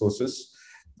external sources.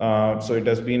 So it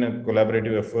has been a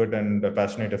collaborative effort and a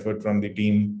passionate effort from the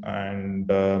team. And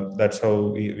that's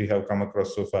how we have come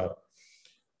across so far.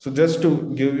 So just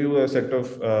to give you a set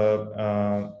of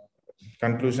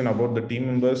conclusion about the team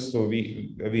members, so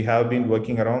we have been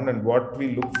working around, and what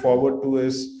we look forward to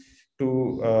is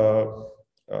to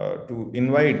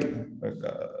invite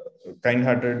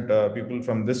kind-hearted people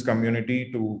from this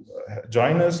community to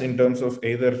join us in terms of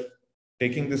either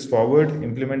taking this forward,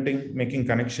 implementing, making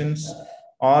connections,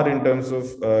 or in terms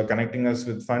of connecting us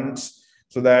with funds,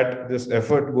 so that this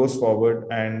effort goes forward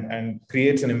and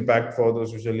creates an impact for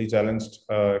those visually challenged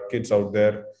kids out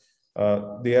there.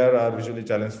 They are our visually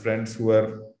challenged friends who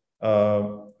are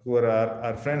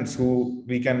our friends, who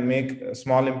we can make a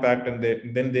small impact, and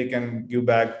then they can give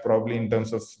back probably in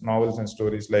terms of novels and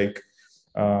stories like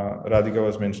Radhika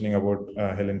was mentioning about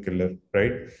Helen Keller,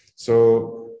 right?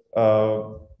 So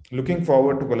looking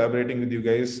forward to collaborating with you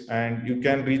guys, and you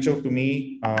can reach out to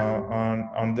me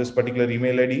on this particular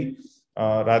email ID.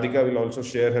 Radhika will also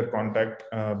share her contact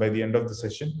by the end of the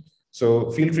session. So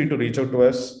feel free to reach out to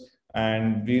us,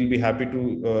 and we'll be happy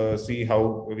to see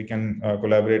how we can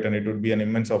collaborate. And it would be an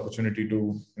immense opportunity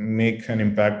to make an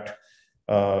impact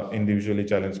in the visually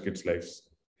challenged kids' lives.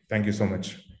 Thank you so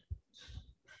much.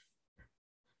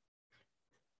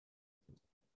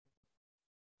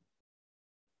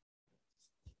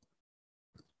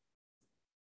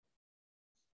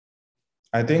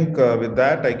 I think with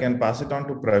that, I can pass it on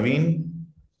to Praveen,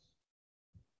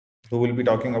 who will be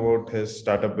talking about his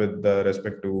startup with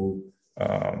respect to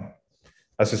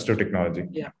assistive technology.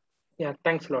 Yeah,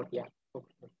 thanks a lot. Yeah.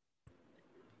 Okay.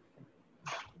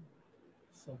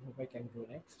 So hope I can go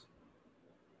next.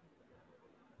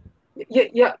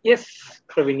 Yes,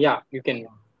 Praveen. Yeah, you can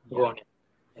go on.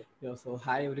 So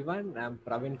hi everyone, I'm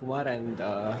Praveen Kumar, and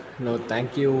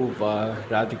thank you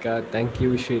Radhika, thank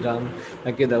you Sriram,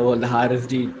 thank you the whole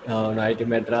RSD IIT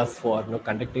Madras for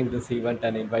conducting this event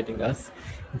and inviting us.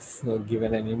 It's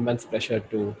given an immense pleasure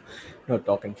to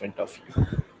talk in front of you.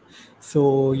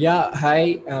 So yeah,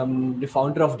 hi, I'm the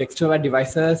founder of Dextrovert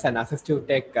Devices, an assistive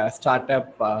tech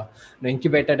startup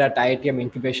incubated at IITM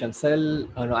Incubation Cell.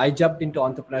 I jumped into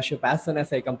entrepreneurship as soon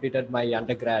as I completed my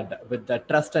undergrad, with the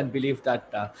trust and belief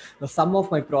that some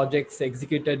of my projects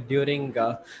executed during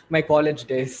my college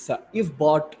days, if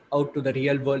brought out to the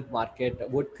real world market,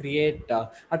 would create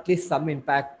at least some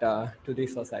impact to the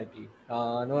society.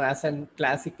 As a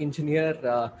classic engineer,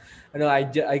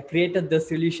 I created the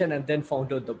solution and then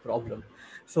found out the problem.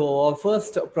 So our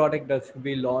first product that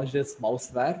we launched is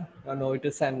Mouseware. It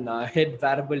is an head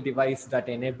wearable device that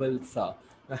enables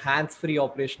hands-free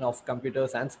operation of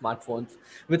computers and smartphones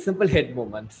with simple head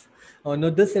movements.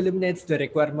 This eliminates the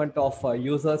requirement of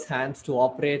users' hands to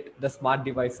operate the smart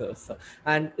devices,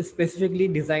 and is specifically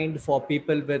designed for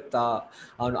people with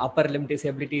upper limb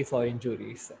disabilities or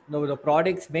injuries. Now, the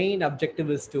product's main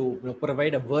objective is to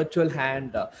provide a virtual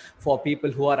hand for people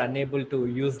who are unable to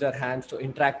use their hands to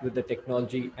interact with the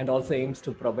technology, and also aims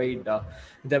to provide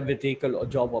them with equal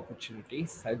job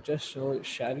opportunities. I'll just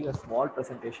share you a small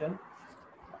presentation.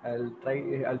 I'll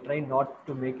try not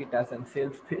to make it as a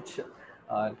sales pitch.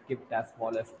 I'll keep it as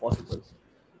small as possible.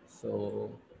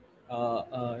 So,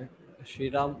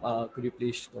 Sriram, could you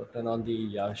please turn on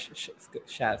the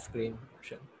share screen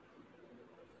option?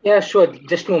 Yeah, sure.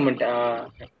 Just a moment.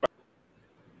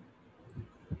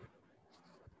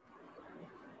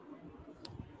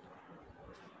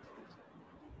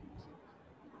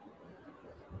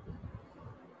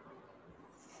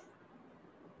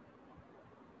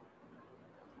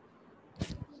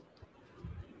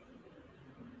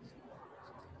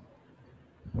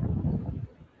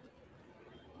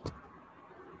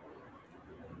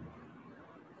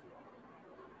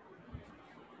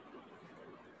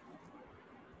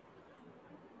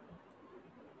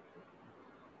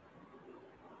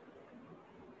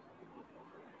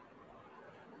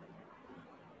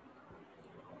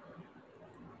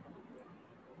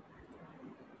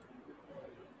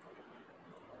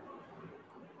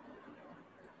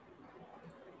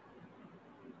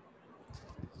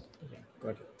 Got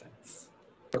it. Thanks.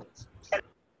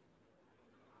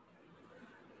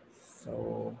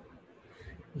 So,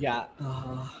 yeah.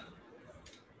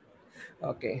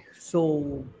 Okay.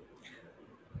 So,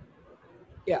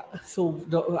 yeah. So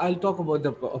I'll talk about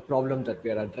the problem that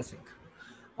we are addressing.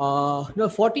 No,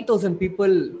 40,000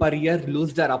 people per year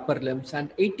lose their upper limbs,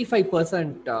 and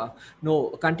 85% no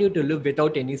continue to live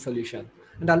without any solution.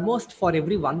 And almost for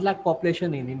every 1 lakh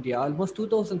population in India, almost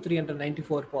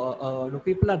 2,394 no,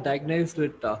 people are diagnosed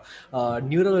with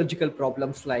neurological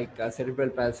problems like cerebral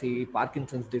palsy,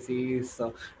 Parkinson's disease,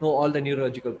 no, all the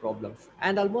neurological problems.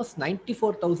 And almost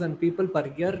 94,000 people per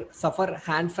year suffer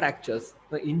hand fractures,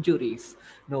 no, injuries,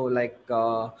 no, like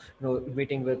no,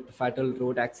 meeting with fatal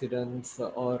road accidents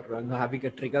or no, having a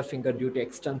trigger finger due to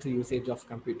extensive usage of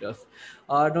computers.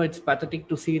 No, it's pathetic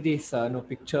to see these no,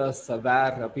 pictures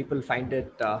where people find it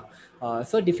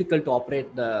so difficult to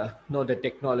operate the no, the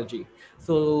technology.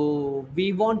 So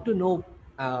we want to know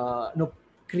no,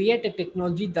 create a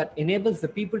technology that enables the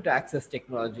people to access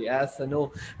technology. As you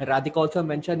know, Radhika also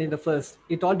mentioned in the first,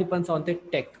 it all depends on the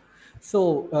tech.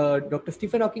 So Dr.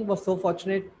 Stephen Hawking was so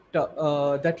fortunate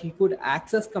that he could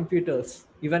access computers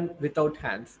even without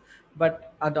hands.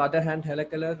 But on the other hand, Helen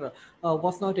Keller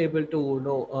was not able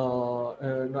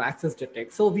to access the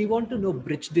tech. So we want to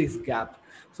bridge this gap.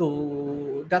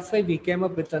 So that's why we came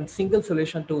up with a single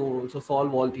solution to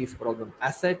solve all these problems.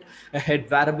 As said, a head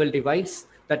wearable device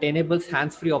that enables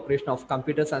hands-free operation of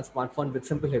computers and smartphone with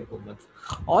simple head movements.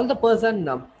 All the person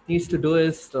needs to do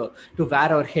is to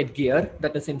wear our headgear,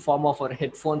 that is in form of our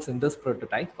headphones in this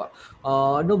prototype.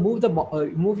 No,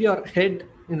 move your head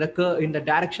in the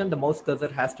direction the mouse cursor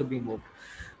has to be moved.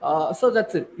 So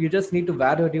that's it. You just need to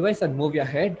wear your device and move your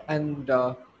head, and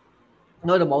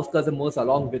the mouse cursor moves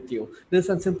along with you. This is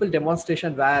a simple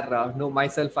demonstration where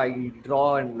myself I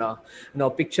draw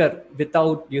and picture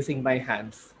without using my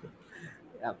hands.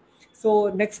 Yeah. So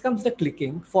next comes the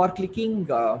clicking. For clicking,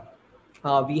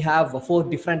 we have 4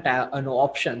 different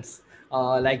options,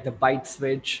 like the byte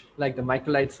switch, like the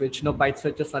microlight switch. No, byte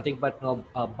switch is nothing but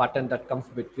a button that comes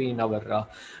between our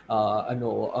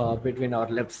between our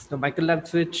lips. The microlight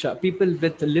switch, people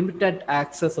with limited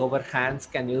access over hands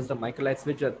can use the microlight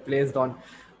switch that placed on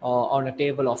a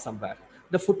table or somewhere.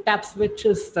 The foot tap switch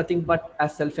is nothing but a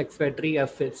self-explanatory, a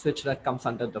switch that comes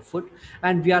under the foot.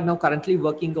 And we are now currently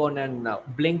working on a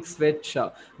blink switch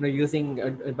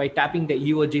using by tapping the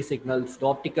EOG signals, the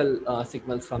optical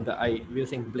signals from the eye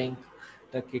using blink.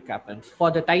 The kick happens. For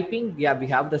the typing, yeah, we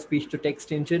have the speech to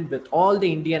text engine with all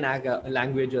the Indian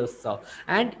languages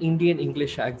and Indian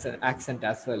English accent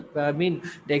as well. I mean,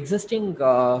 the existing,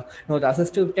 the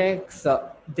assistive text,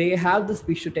 they have the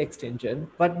speech to text engine,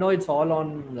 but no, it's all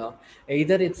on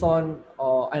either it's on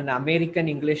an American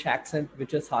English accent,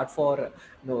 which is hard for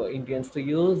Indians to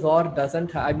use, or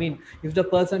doesn't. I mean, if the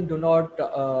person do not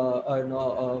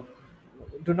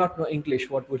do not know English,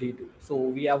 what would he do? So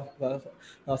we have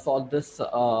solved this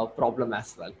problem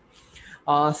as well.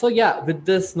 So yeah, with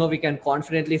this, we can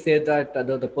confidently say that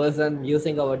the person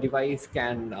using our device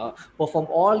can perform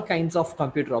all kinds of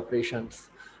computer operations.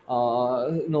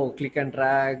 Click and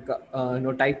drag,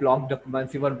 type long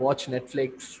documents, even watch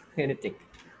Netflix, anything.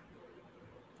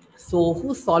 So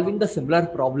who's solving the similar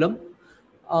problem?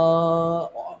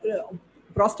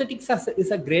 Prosthetics is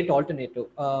a great alternative,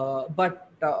 but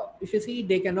if you see,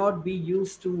 they cannot be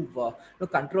used to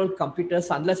control computers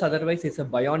unless otherwise it's a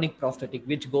bionic prosthetic,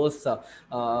 which goes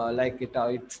like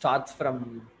it starts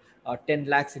from 10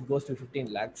 lakhs, it goes to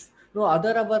 15 lakhs. No,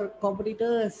 other our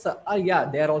competitors, yeah,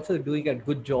 they are also doing a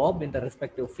good job in the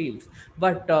respective fields,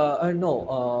 but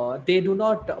they do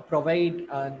not provide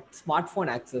smartphone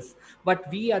access.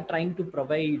 But we are trying to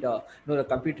provide the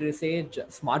computer usage,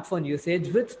 smartphone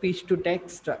usage with speech to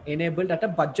text enabled at a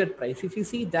budget price. If you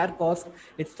see their cost,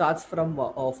 it starts from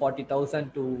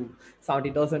 40,000 to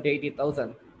 70,000 to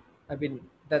 80,000. I mean,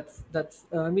 that's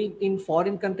I mean, in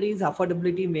foreign countries,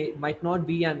 affordability might not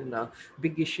be an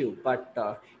big issue, but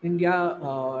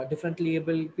India, differently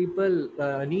able people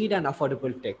need an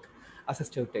affordable tech,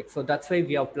 assistive tech. So that's why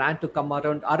we have planned to come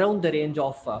around the range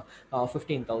of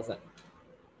 15,000.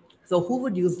 So who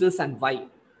would use this and why?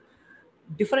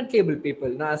 Differently able people.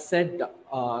 Now, I said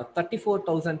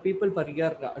 34,000 people per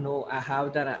year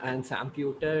have their hands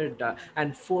amputated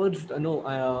and forced,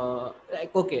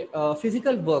 like, okay,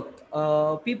 physical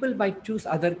work. People might choose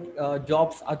other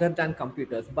jobs other than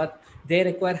computers, but they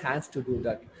require hands to do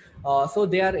that. So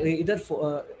they are either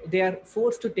they are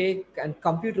forced to take a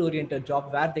computer oriented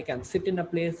job where they can sit in a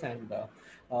place and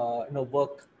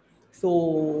work.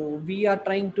 So we are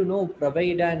trying to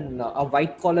provide a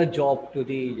white collar job to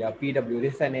the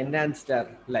PWDs and enhance their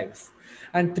lives.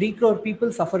 And 3 crore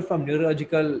people suffer from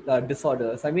neurological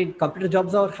disorders. I mean, computer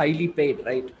jobs are highly paid,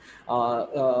 right?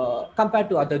 Compared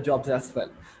to other jobs as well.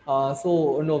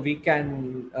 So we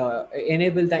can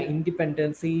enable the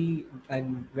independency,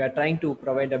 and we are trying to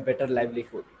provide a better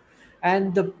livelihood.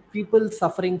 And the people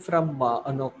suffering from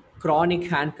chronic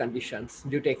hand conditions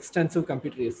due to extensive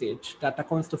computer usage, that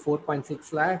accounts to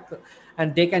 4.6 lakh,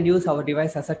 and they can use our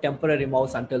device as a temporary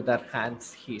mouse until their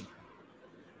hands heal.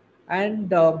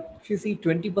 And if you see,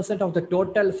 20% of the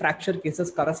total fracture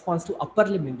cases corresponds to upper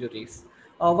limb injuries.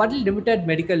 While limited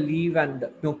medical leave and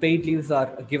paid leaves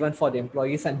are given for the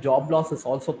employees, and job loss is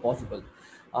also possible.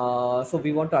 So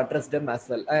we want to address them as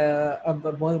well.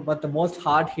 But the most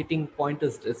hard-hitting point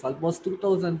is this: almost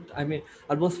 2,000,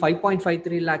 almost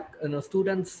 5.53 lakh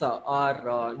students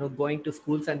are going to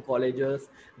schools and colleges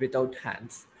without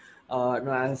hands.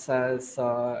 As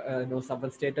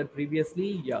someone stated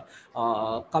previously, yeah,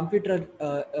 computer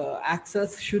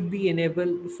access should be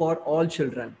enabled for all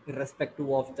children, irrespective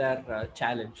of their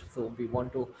challenge. So we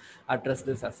want to address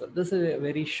this as well. This is a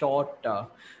very short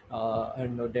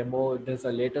demo. There's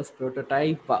a latest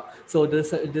prototype. So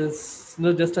this is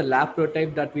just a lab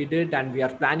prototype that we did, and we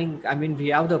are planning. I mean, we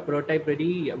have the prototype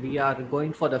ready. We are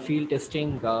going for the field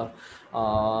testing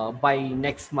by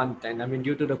next month, and I mean,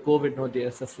 due to the COVID,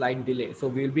 there's a slight delay. So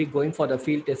we'll be going for the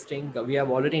field testing. We have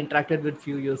already interacted with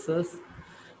few users.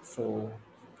 So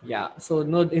yeah, so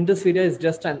in this video is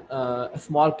just a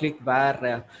small click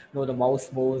where the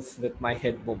mouse moves with my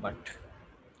head movement.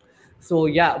 So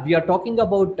yeah, we are talking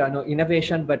about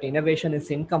innovation, but innovation is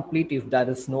incomplete if there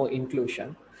is no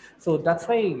inclusion. So that's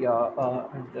why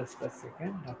just a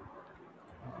second.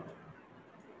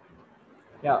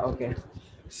 Yeah, okay.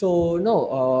 So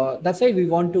that's why we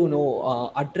want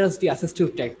to address the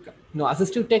assistive tech.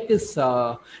 Assistive tech is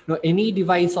any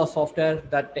device or software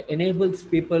that enables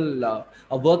people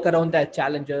work around their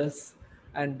challenges,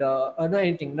 and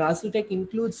anything. Assistive tech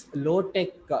includes low tech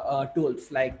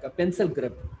tools like a pencil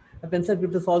grip. A pencil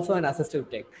grip is also an assistive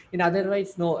tech. In other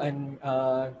words,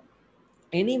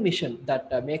 any mission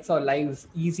that makes our lives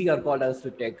easier called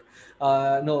assistive tech.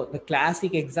 The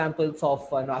classic examples of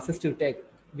assistive tech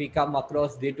we come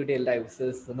across day-to-day lives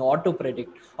is auto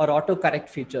predict or auto correct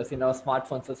features in our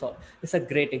smartphones. So it's a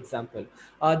great example.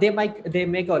 They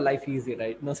make our life easy,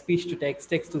 right? Speech to text,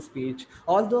 text to speech,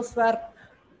 all those were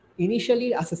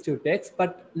initially assistive text,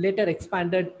 but later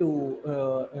expanded to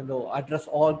address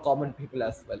all common people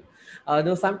as well.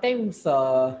 Sometimes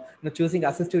choosing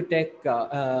assistive tech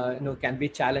can be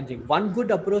challenging. One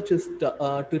good approach is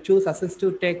to choose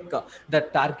assistive tech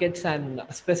that targets an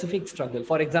specific struggle.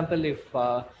 For example, if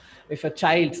a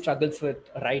child struggles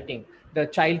with writing, the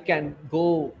child can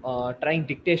go trying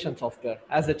dictation software.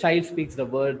 As the child speaks, the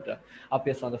word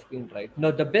appears on the screen, right?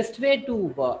 Now, the best way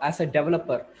to, as a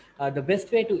developer, the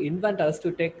best way to invent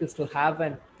assistive tech is to have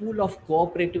a pool of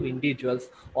cooperative individuals,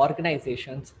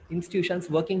 organizations, institutions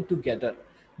working together.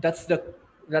 That's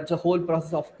the whole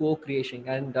process of co-creation.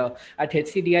 And at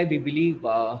HCDI, we believe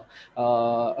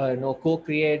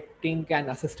co-creating an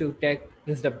assistive tech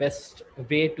is the best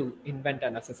way to invent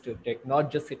an assistive tech, not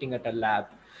just sitting at a lab.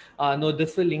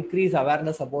 This will increase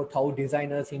awareness about how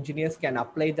designers, engineers can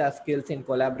apply their skills in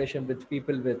collaboration with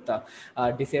people with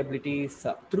disabilities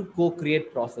through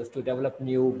co-create process to develop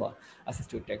new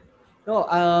assistive tech.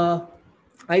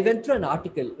 I went through an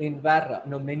article in where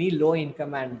many low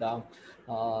income and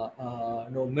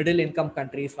middle income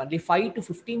countries, only 5 to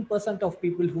 15% of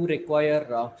people who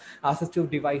require assistive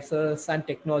devices and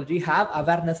technology have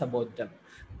awareness about them.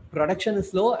 Production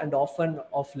is low and often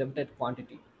of limited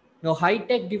quantity.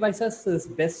 High-tech devices is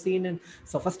best seen in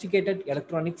sophisticated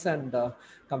electronics and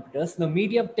computers.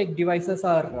 Medium-tech devices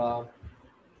are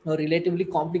relatively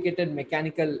complicated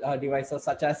mechanical devices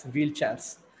such as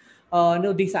wheelchairs.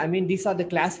 These are the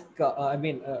classic.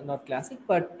 Not classic,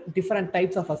 but different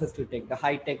types of assistive tech: the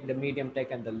high-tech, the medium-tech,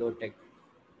 and the low-tech.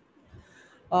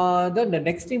 Then the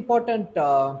next important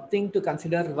thing to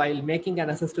consider while making an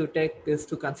assistive tech is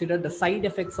to consider the side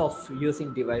effects of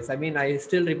using device. I mean, I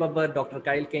still remember Dr.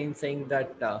 Keane saying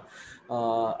that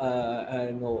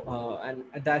and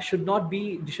there should not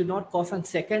cause a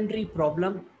secondary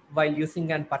problem while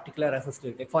using a particular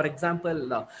assistive tech. For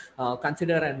example,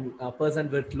 consider a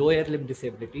person with lower limb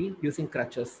disability using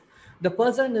crutches. The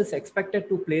person is expected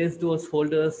to place those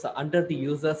holders under the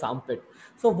user's armpit.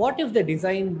 So what if the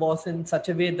design was in such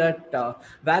a way that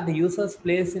where the user's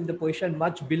place in the position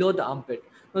much below the armpit?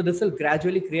 This will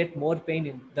gradually create more pain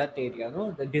in that area.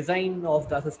 The design of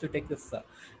the assistive tech is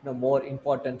more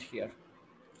important here.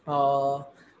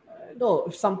 no,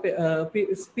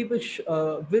 people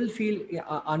will feel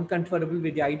uncomfortable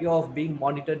with the idea of being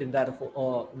monitored in their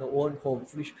own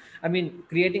homes. I mean,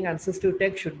 creating assistive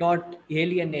tech should not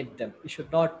alienate them. We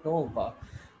should not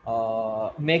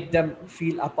make them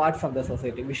feel apart from the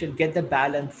society. We should get the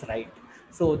balance right.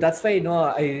 So that's why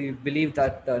I believe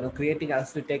that creating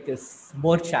assistive tech is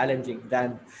more challenging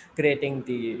than creating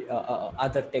the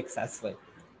other techs as well.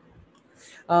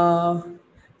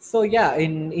 So yeah,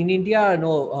 in India,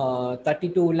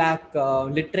 32 lakh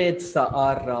literates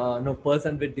are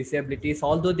person with disabilities.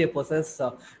 Although they possess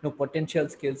potential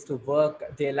skills to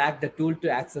work, they lack the tool to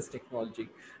access technology.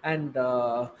 And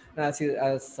as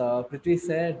Prithvi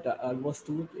said, almost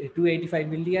 285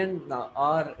 million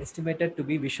are estimated to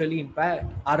be visually impaired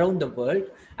around the world,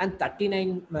 and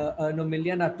 39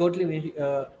 million are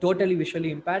totally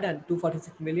visually impaired, and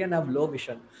 246 million have low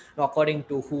vision, according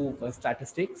to WHO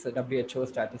statistics, WHO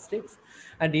statistics.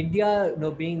 And India,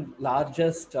 being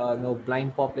largest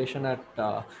blind population at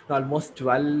almost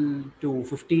 12 to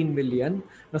 15 million,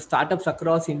 startups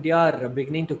across India are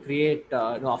beginning to create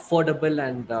affordable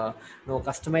and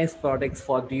customized products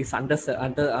for these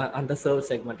underserved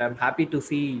segment. I'm happy to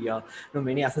see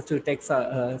many assistive tech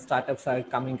startups are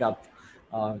coming up.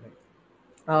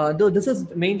 Though this is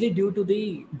mainly due to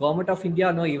the government of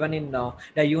India. Even in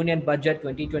the Union Budget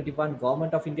 2021,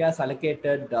 government of India has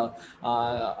allocated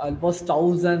almost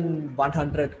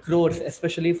 1,100 crores,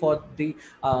 especially for the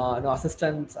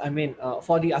assistance. I mean,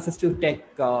 for the assistive tech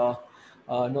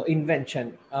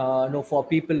invention, for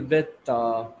people with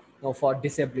for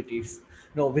disabilities,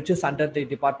 which is under the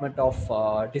Department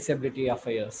of Disability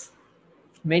Affairs.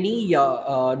 Many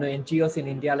NGOs in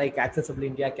India, like Accessible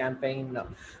India Campaign,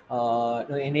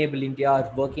 Enable India,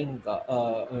 are working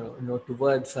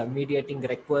towards mediating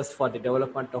requests for the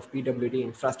development of PWD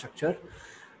infrastructure.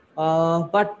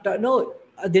 But no,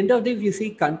 at the end of the day, you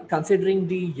see, considering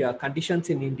the conditions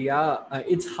in India,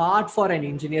 it's hard for an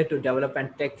engineer to develop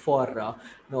and tech for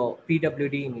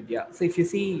PWD in India. So if you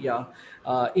see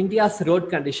India's road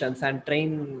conditions and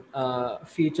train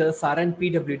features aren't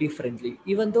PWD friendly,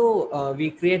 even though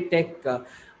we create tech,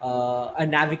 a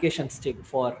navigation stick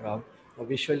for a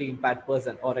visually impaired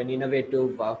person, or an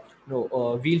innovative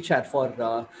wheelchair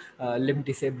for limb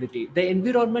disability. The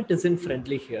environment isn't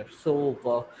friendly here.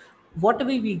 So whatever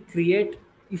we create,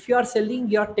 if you are selling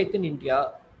your tech in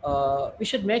India, we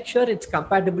should make sure it's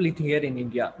compatibility here in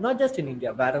India, not just in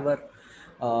India, wherever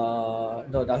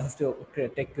the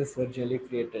assistive tech is originally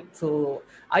created. So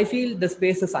I feel the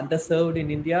space is underserved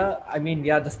in India. I mean,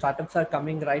 yeah, the startups are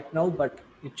coming right now, but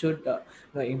it should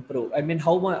improve. I mean,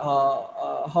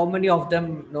 how many of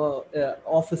them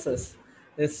offices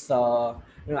is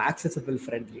accessible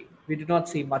friendly? We do not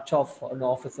see much of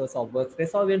offices or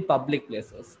workspace or even public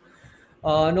places.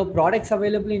 Products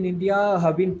available in India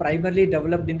have been primarily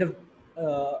developed in the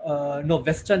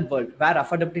Western world, where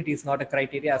affordability is not a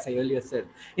criteria, as I earlier said.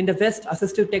 In the West,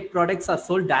 assistive tech products are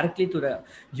sold directly to the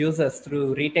users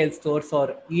through retail stores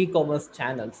or e-commerce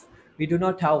channels. We do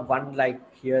not have one like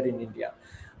here in India.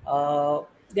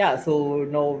 Yeah, so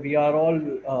no, we are all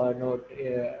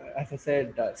as I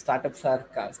said, startups,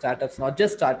 not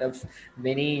just startups.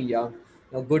 Many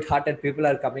good-hearted people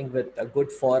are coming with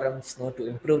good forums to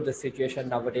improve the situation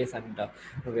nowadays, and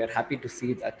we are happy to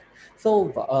see that.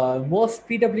 So most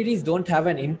PWDs don't have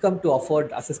an income to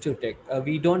afford assistive tech.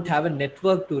 We don't have a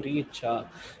network to reach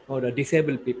the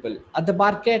disabled people at the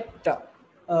market.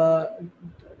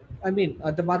 I mean,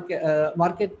 the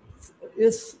market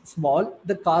is small.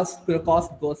 The cost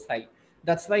goes high.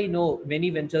 That's why many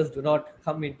ventures do not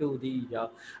come into the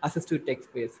assistive tech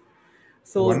space.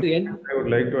 So One to thing end, I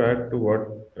would like to add to what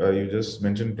you just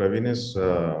mentioned, Praveen, is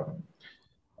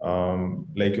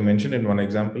like you mentioned in one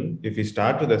example, if we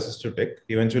start with assistive tech,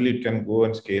 eventually it can go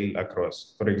and scale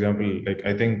across. For example, like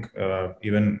I think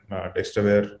even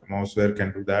Dexterware, Mouseware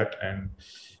can do that. And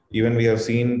even we have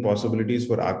seen possibilities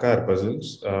for Aakar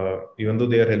puzzles, even though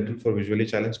they are helpful for visually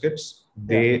challenged kids,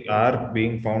 they are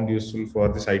being found useful for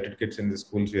the sighted kids in the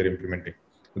schools we are implementing.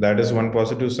 So that is one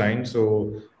positive sign.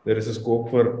 So there is a scope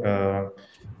for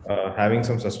having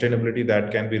some sustainability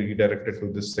that can be redirected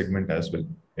to this segment as well.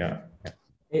 Yeah.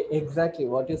 Exactly,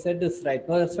 what you said is right.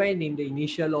 No, that's why in the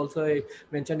initial also I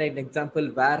mentioned an example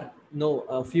where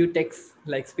a few texts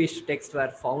like speech text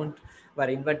were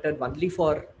invented only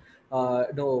for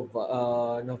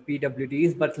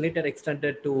PWDs, but later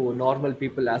extended to normal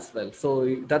people as well.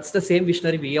 So that's the same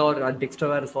visionary we are at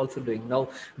Dexterware is also doing. Now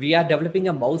we are developing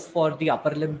a mouse for the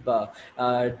upper limb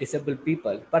disabled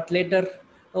people, but later,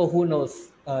 who knows?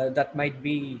 that might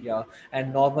be a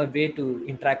normal way to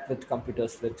interact with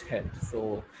computers with health.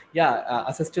 So yeah,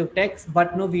 assistive text,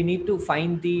 but no, we need to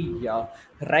find the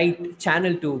right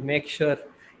channel to make sure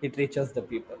it reaches the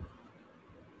people.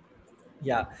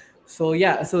 Yeah. So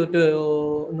yeah, so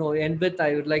to end with,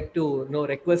 I would like to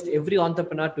request every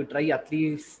entrepreneur to try at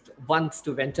least once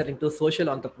to venture into social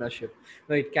entrepreneurship.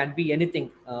 It can be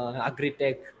anything,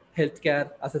 agri-tech,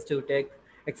 healthcare, assistive tech,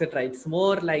 etc. It's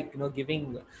more like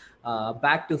giving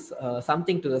back to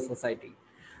something to the society.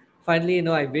 Finally,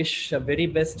 I wish very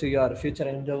best to your future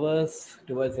endeavors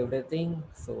towards everything.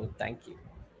 So thank you.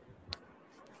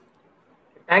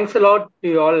 Thanks a lot to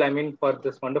you all. I mean, for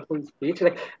this wonderful speech.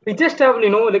 Like, we just have,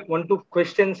 like 1, 2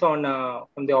 questions on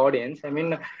from the audience. I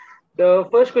mean, the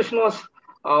first question was,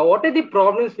 what are the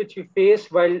problems which you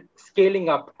face while scaling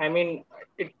up? I mean,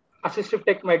 assistive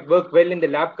tech might work well in the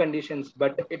lab conditions,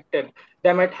 but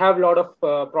they might have a lot of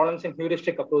problems in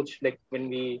heuristic approach, like when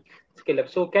we scale up.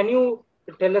 So, can you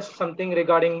tell us something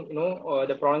regarding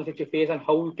the problems that you face and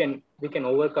how we can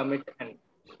overcome it and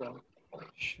so on?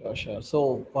 Sure, sure.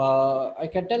 So I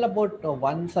can tell about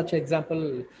one such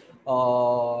example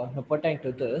pertaining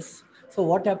to this. So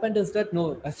what happened is that,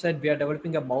 I said we are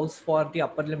developing a mouse for the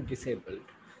upper limb disabled.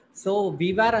 So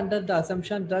we were under the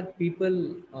assumption that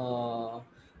people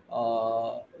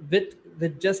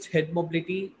with just head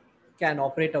mobility can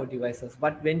operate our devices.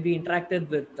 But when we interacted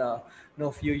with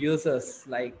few users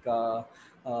like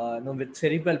with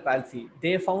cerebral palsy,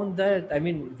 they found that, I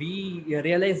mean, we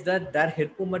realized that their head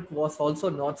movement was also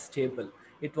not stable.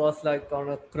 It was like on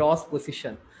a cross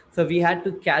position. So we had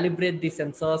to calibrate the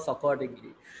sensors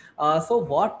accordingly. So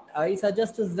what I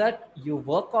suggest is that you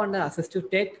work on an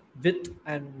assistive tech with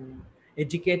an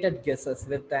educated guesses,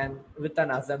 with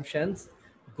an assumptions,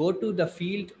 go to the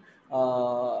field,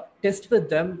 test with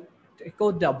them, take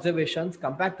out the observations,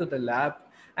 come back to the lab,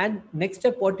 and next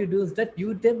step what you do is that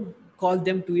you then call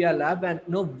them to your lab and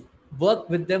work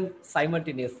with them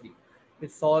simultaneously.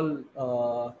 It's all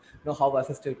how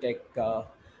assistive tech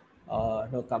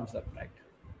comes up, right?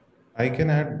 I can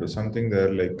add something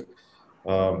there.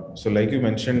 So like you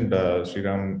mentioned,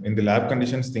 Sriram, in the lab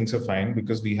conditions, things are fine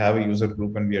because we have a user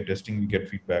group and we are testing, we get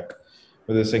feedback.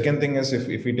 But the second thing is,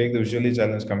 if we take the visually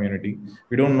challenged community,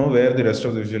 we don't know where the rest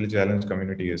of the visually challenged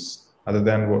community is, other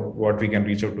than what we can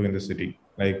reach out to in the city.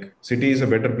 Like, city is a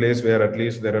better place where at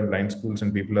least there are blind schools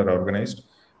and people are organized.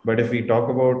 But if we talk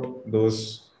about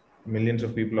those millions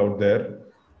of people out there,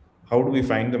 how do we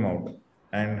find them out?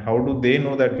 And how do they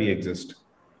know that we exist,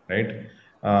 right?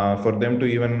 For them to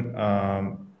even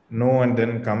know and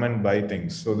then come and buy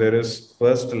things. So there is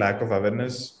first lack of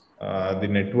awareness, the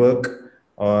network,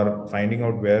 or finding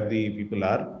out where the people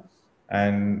are,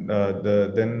 and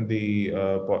then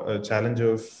the challenge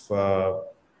of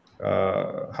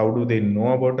how do they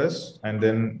know about us, and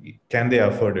then can they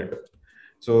afford it.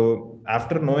 So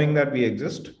after knowing that we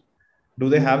exist, do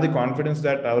they have the confidence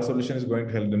that our solution is going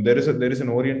to help them? There is an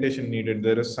orientation needed.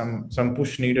 There is some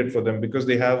push needed for them, because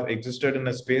they have existed in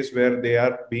a space where they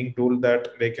are being told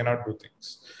that they cannot do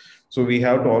things. So we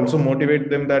have to also motivate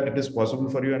them that it is possible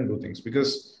for you and do things,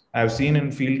 because I've seen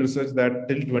in field research that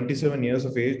till 27 years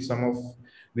of age, some of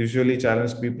the visually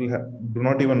challenged people do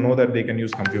not even know that they can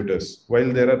use computers,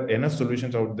 while there are enough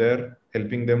solutions out there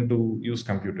helping them to use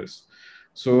computers.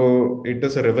 So it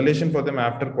is a revelation for them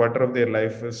after quarter of their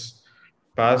life is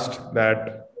past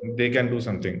that they can do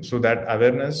something. So that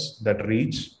awareness, that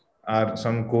reach, are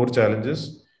some core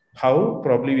challenges. How?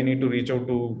 Probably we need to reach out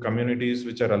to communities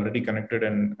which are already connected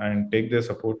and take their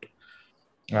support.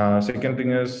 Second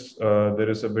thing is, there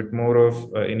is a bit more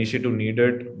of initiative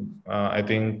needed, I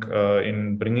think,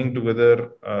 in bringing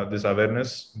together this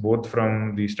awareness, both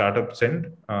from the startup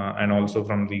end and also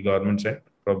from the government end.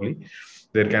 Probably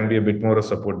there can be a bit more of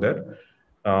support there.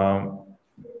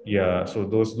 Yeah, so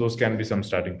those can be some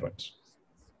starting points.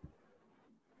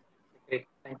 Great,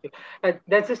 thank you.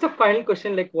 That's just a final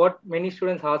question. Like, what many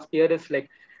students ask here is, like,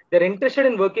 they're interested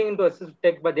in working into assistive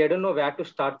tech, but they don't know where to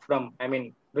start from. I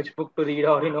mean, which book to read,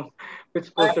 or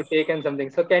which course to take and something.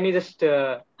 So can you just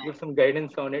give some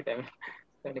guidance on it? I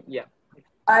mean, yeah.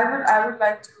 I would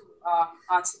like to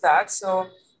answer that. So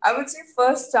I would say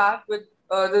first start with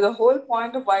the whole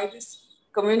point of why this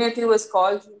community was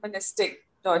called Humanistic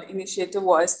Initiative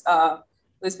was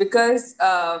because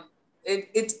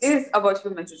it is about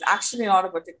humans. It's actually not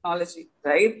about technology,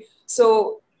 right?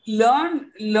 So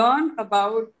learn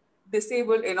about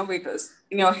disabled innovators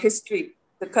in your history,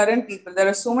 the current people. There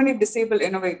are so many disabled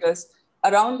innovators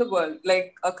around the world.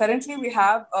 Like currently, we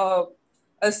have a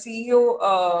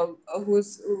CEO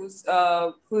who's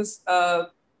Mr.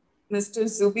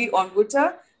 Zubi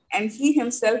Onwuta, and he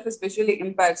himself is visually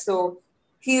impaired. So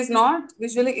he is not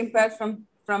visually impaired from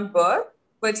birth,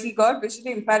 but he got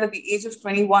visually impaired at the age of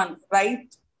 21,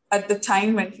 right at the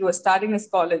time when he was starting his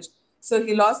college. So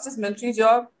he lost his military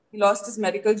job, he lost his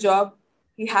medical job.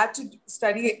 He had to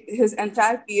study his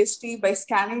entire PhD by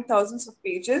scanning thousands of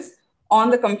pages on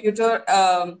the computer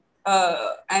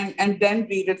and then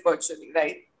read it virtually,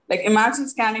 right? Like imagine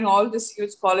scanning all these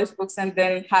huge college books and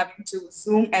then having to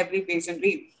zoom every page and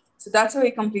read. So that's how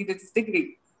he completed his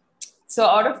degree. So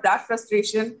out of that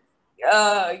frustration,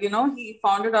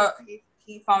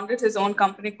 he founded his own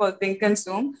company called Think and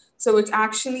Zoom. So which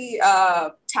actually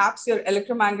taps your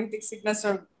electromagnetic signals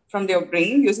from your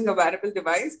brain using a wearable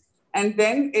device, and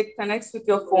then it connects with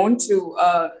your phone to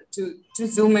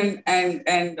zoom in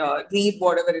and read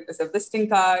whatever it is, a visiting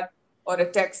card or a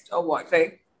text or what,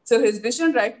 right? So his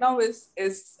vision right now is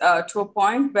to a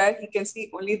point where he can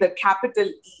see only the capital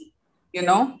E,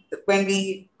 when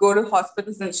we go to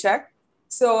hospitals and check.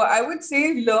 So I would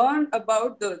say learn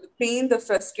about the pain, the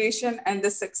frustration, and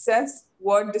the success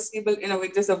what disabled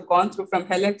innovators have gone through, from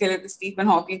Helen Keller to Stephen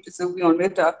Hawking to Zubi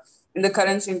Onwita in the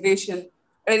current generation,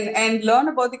 and learn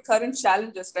about the current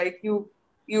challenges, right?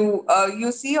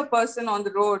 You see a person on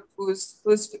the road who's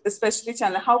especially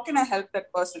challenged. How can I help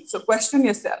that person? So question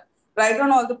yourself. Write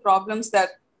down all the problems that,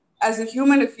 as a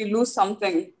human, if you lose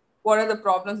something, what are the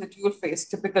problems that you'll face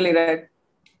typically, right?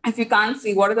 If you can't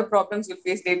see, what are the problems you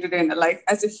face day to day in your life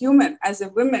as a human, as a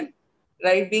woman,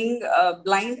 right? Being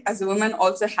blind as a woman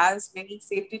also has many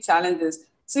safety challenges.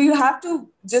 So you have to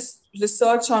just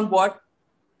research on what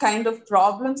kind of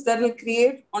problems that will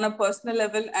create on a personal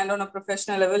level and on a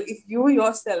professional level if you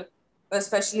yourself are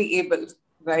especially able,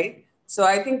 right? So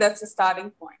I think that's a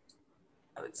starting point.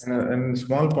 And a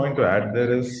small point to add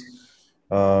there is,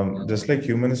 just like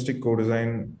humanistic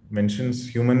co-design mentions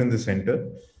human in the center,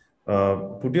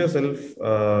 put yourself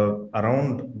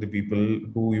around the people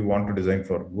who you want to design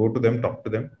for. Go to them, talk to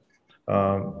them.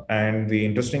 And the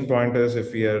interesting point is,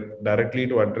 if we are directly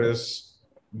to address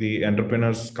the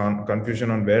entrepreneur's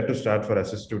confusion on where to start for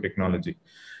assistive technology,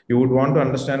 you would want to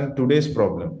understand today's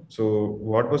problem. So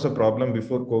what was a problem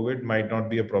before COVID might not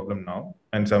be a problem now,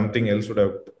 and something else would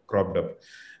have cropped up.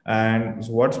 And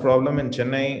what's problem in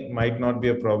Chennai might not be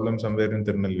a problem somewhere in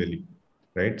Tirunelveli,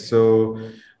 right? So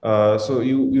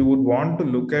you would want to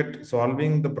look at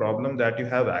solving the problem that you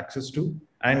have access to,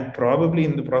 and probably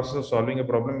in the process of solving a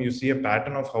problem, you see a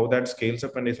pattern of how that scales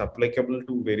up and is applicable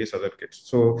to various other kits.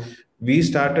 So we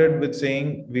started with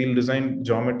saying we'll design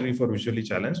geometry for visually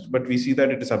challenged, but we see that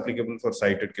it is applicable for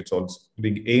sighted kids also.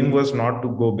 The aim was not to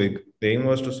go big. The aim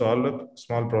was to solve a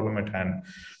small problem at hand.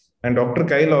 And Dr.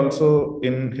 Kyle also,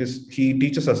 he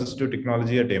teaches assistive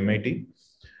technology at MIT.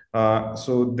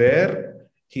 So there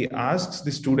he asks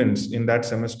the students in that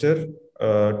semester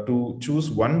to choose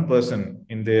one person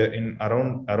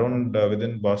around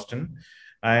within Boston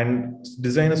and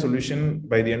design a solution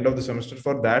by the end of the semester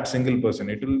for that single person.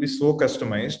 It will be so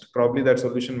customized. Probably that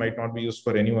solution might not be used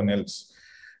for anyone else.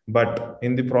 But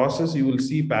in the process, you will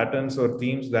see patterns or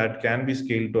themes that can be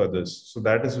scaled to others. So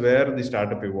that is where the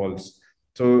startup evolves.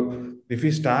 So if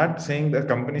we start saying the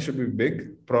company should be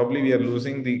big, probably we are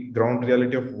losing the ground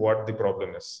reality of what the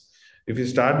problem is. If we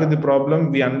start with the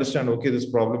problem, we understand, okay, this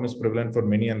problem is prevalent for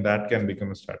many, and that can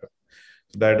become a startup.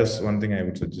 So that is one thing I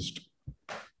would suggest.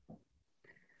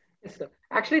 Yes, sir.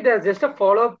 Actually, there's just a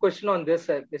follow-up question on this,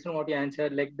 based on what you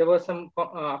answered. Like, there were some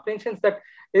apprehensions that,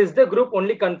 is the group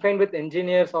only confined with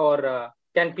engineers, or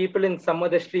can people in some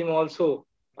other stream also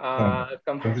No,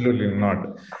 absolutely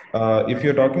not. If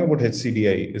you're talking about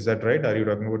HCDI, is that right? Are you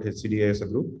talking about HCDI as a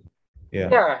group? Yeah,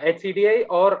 HCDI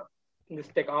or in this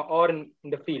tech or in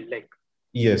the field, like.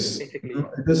 Yes, basically. no,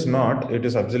 it is not. It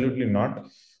is absolutely not.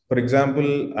 For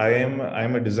example, I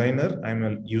am a designer. I'm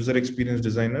a user experience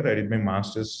designer. I did my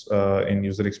master's in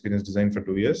user experience design for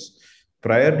 2 years.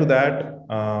 Prior to that,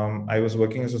 I was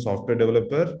working as a software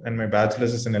developer, and my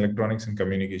bachelor's is in electronics and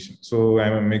communication. So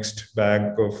I'm a mixed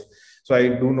bag of. So I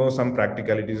do know some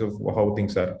practicalities of how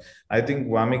things are. I think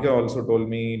Vamika also told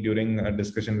me during a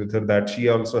discussion with her that she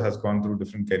also has gone through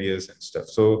different careers and stuff.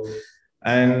 So,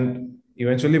 and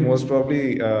eventually, most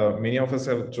probably, many of us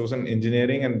have chosen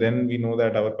engineering, and then we know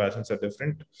that our passions are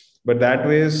different. But that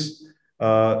way is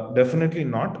definitely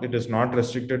not. It is not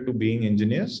restricted to being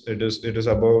engineers. It is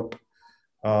about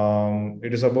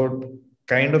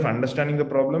kind of understanding the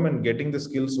problem and getting the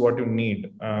skills what you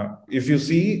need. If you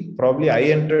see, probably I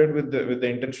entered with the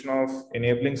intention of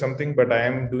enabling something, but I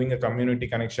am doing a community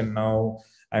connection now.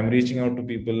 I'm reaching out to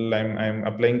people. I'm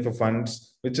applying for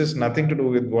funds, which is nothing to do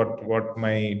with what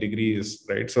my degree is,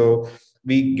 right? So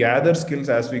we gather skills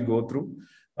as we go through.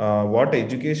 what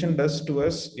education does to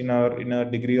us in our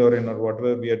degree or in our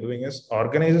whatever we are doing is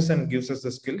organizes and gives us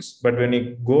the skills. But when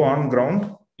you go on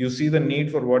ground, you see the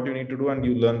need for what you need to do and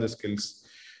you learn the skills.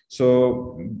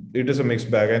 So it is a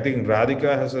mixed bag. I think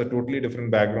Radhika has a totally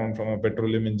different background from a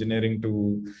petroleum engineering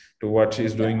to what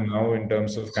she's doing now in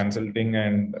terms of consulting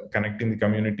and connecting the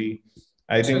community.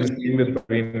 I think the same with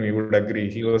Praveen, we would agree.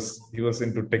 He was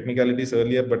into technicalities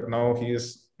earlier, but now he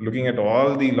is looking at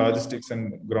all the logistics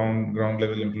and ground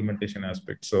level implementation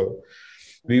aspects. So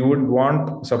we would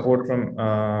want support from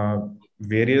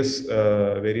various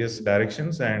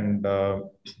directions, and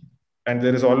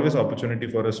there is always opportunity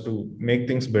for us to make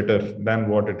things better than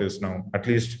what it is now. At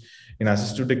least in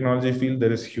assistive technology field,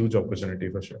 there is huge opportunity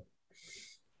for sure.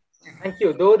 Thank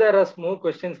you. Though there are more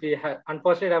questions, we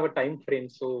unfortunately have a time frame.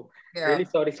 So really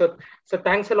sorry. So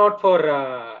thanks a lot for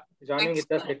joining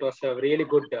with us. It was a really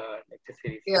good lecture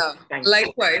series. Yeah, Thanks.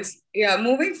 likewise. Yeah,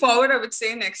 moving forward, I would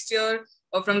say next year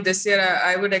or from this year,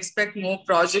 I would expect more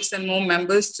projects and more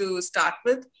members to start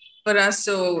with for us.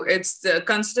 So it's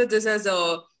consider this as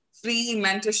a free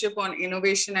mentorship on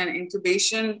innovation and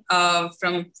incubation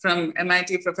from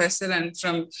MIT professor and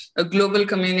from a global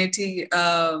community,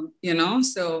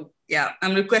 So yeah,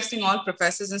 I'm requesting all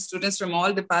professors and students from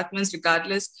all departments,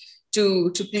 regardless,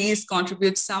 to please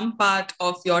contribute some part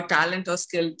of your talent or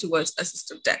skill towards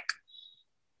assistive tech.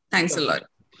 Thanks a lot.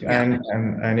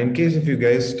 And in case if you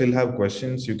guys still have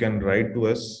questions, you can write to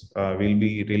us. We'll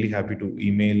be really happy to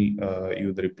email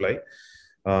you the reply.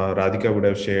 Radhika would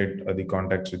have shared the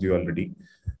contacts with you already.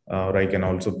 Or I can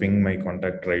also ping my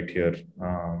contact right here.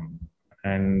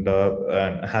 And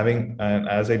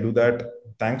as I do that,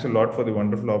 thanks a lot for the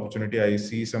wonderful opportunity. I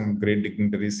see some great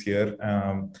dignitaries here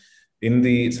in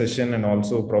the session, and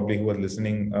also probably who are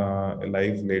listening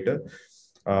live later.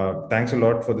 Thanks a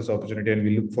lot for this opportunity, and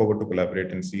we look forward to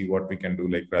collaborate and see what we can do,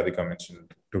 like Radhika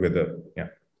mentioned, together. Yeah.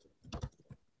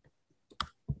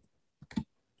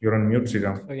 You're on mute,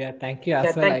 Sriram. Oh, yeah, thank you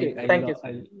as well. Thank you. Thank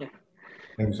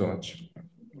you so much.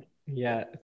 Yeah,